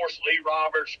 Of course, Lee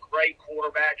Roberts, great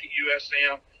quarterback at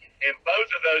USM. And both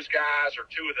of those guys are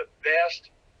two of the best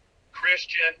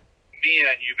Christian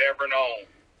men you've ever known.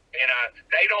 And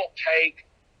they don't take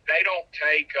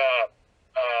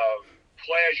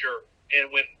pleasure in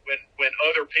when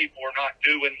other people are not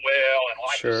doing well and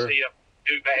like to see them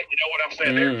do bad. You know what I'm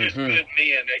saying? They're just good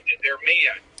men. They're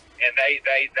men, and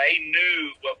they knew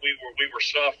what we were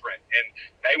suffering, and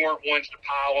they weren't ones to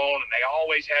pile on. And they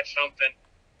always had something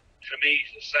to me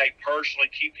to say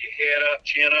personally: keep your head up,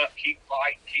 chin up, keep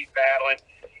fighting, keep battling.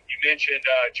 You mentioned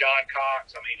John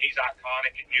Cox. I mean, he's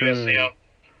iconic at USM.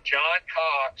 John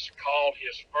Cox called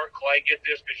his first, Clay, get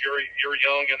this because you're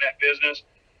young in that business.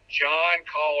 John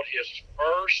called his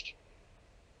first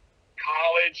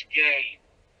college game,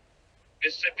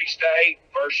 Mississippi State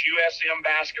versus USM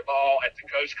basketball at the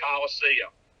Coast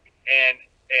Coliseum. And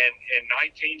in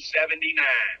 1979,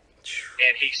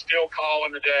 and he's still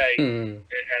calling today. And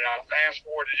I fast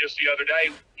forward to just the other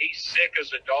day, he's sick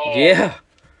as a dog. Yeah.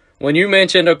 When you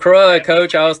mentioned a crud,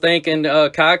 Coach, I was thinking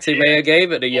Coxie may have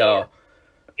gave it to y'all.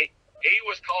 He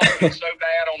was calling me so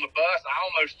bad on the bus, I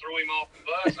almost threw him off the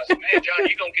bus. I said, man, John,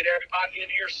 you're going to get everybody in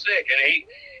here sick. And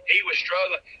he was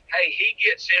struggling. Hey, he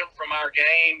gets in from our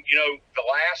game. You know, the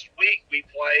last week we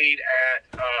played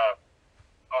at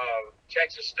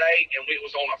Texas State, and it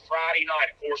was on a Friday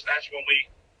night. Of course, that's when we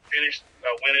finished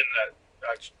winning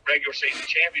the regular season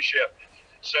championship.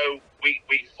 So we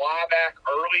fly back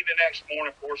early the next morning.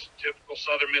 Of course, typical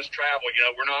Southern Miss travel. You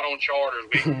know, we're not on charters.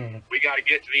 We got to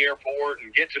get to the airport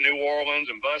and get to New Orleans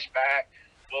and bus back.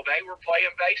 Well, they were playing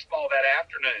baseball that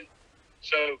afternoon.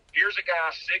 So here's a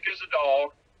guy sick as a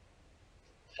dog,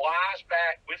 flies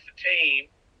back with the team,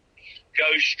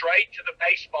 goes straight to the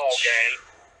baseball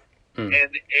game,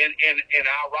 and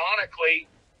ironically,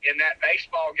 in that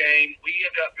baseball game, we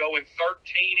ended up going 13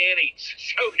 innings.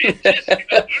 So it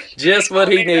just what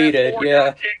he needed,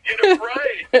 yeah. Get a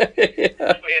break.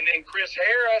 Yeah. And then Chris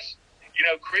Harris, you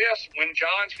know, Chris, when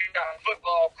John's got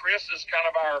football, Chris is kind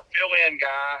of our fill-in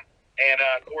guy. And,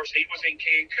 of course, he was in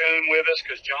Cancun with us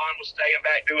because John was staying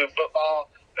back doing football.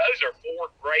 Those are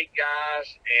four great guys.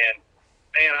 And,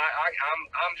 man,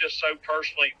 I'm just so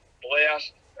personally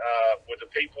blessed with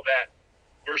the people that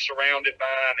we're surrounded by,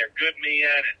 and they're good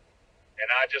men, and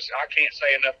I can't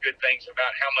say enough good things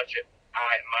about how much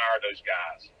I admire those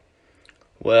guys.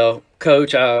 Well,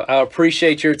 Coach, I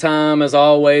appreciate your time as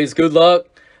always. Good luck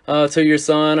to your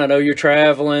son. I know you're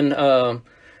traveling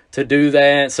to do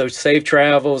that, so safe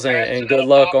travels and good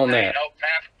luck on that.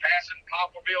 Passing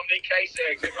Poplarville DK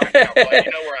exit right now, but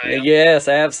you know where I am. Yes,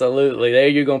 absolutely. There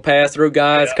you're going to pass through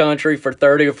God's country for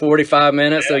 30 or 45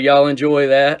 minutes, so y'all enjoy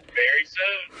that. Very soon.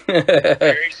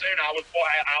 Very soon. I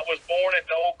was born at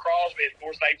the old Crosby. Of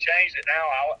course, they've changed it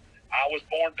now. I was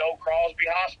born at the old Crosby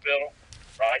Hospital,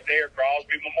 right there,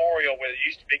 Crosby Memorial, where it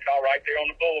used to be called, right there on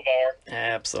the boulevard.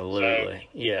 Absolutely. So,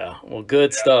 yeah. Well,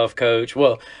 good stuff, Coach.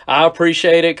 Well, I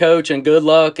appreciate it, Coach, and good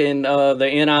luck in the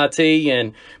NIT,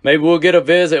 and maybe we'll get a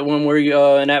visit when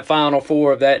we're in that Final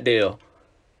Four of that deal.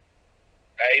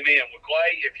 Amen. Well,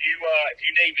 Clay, if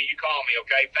you need me, you call me,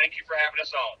 okay? Thank you for having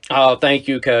us on. Oh, thank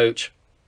you, Coach.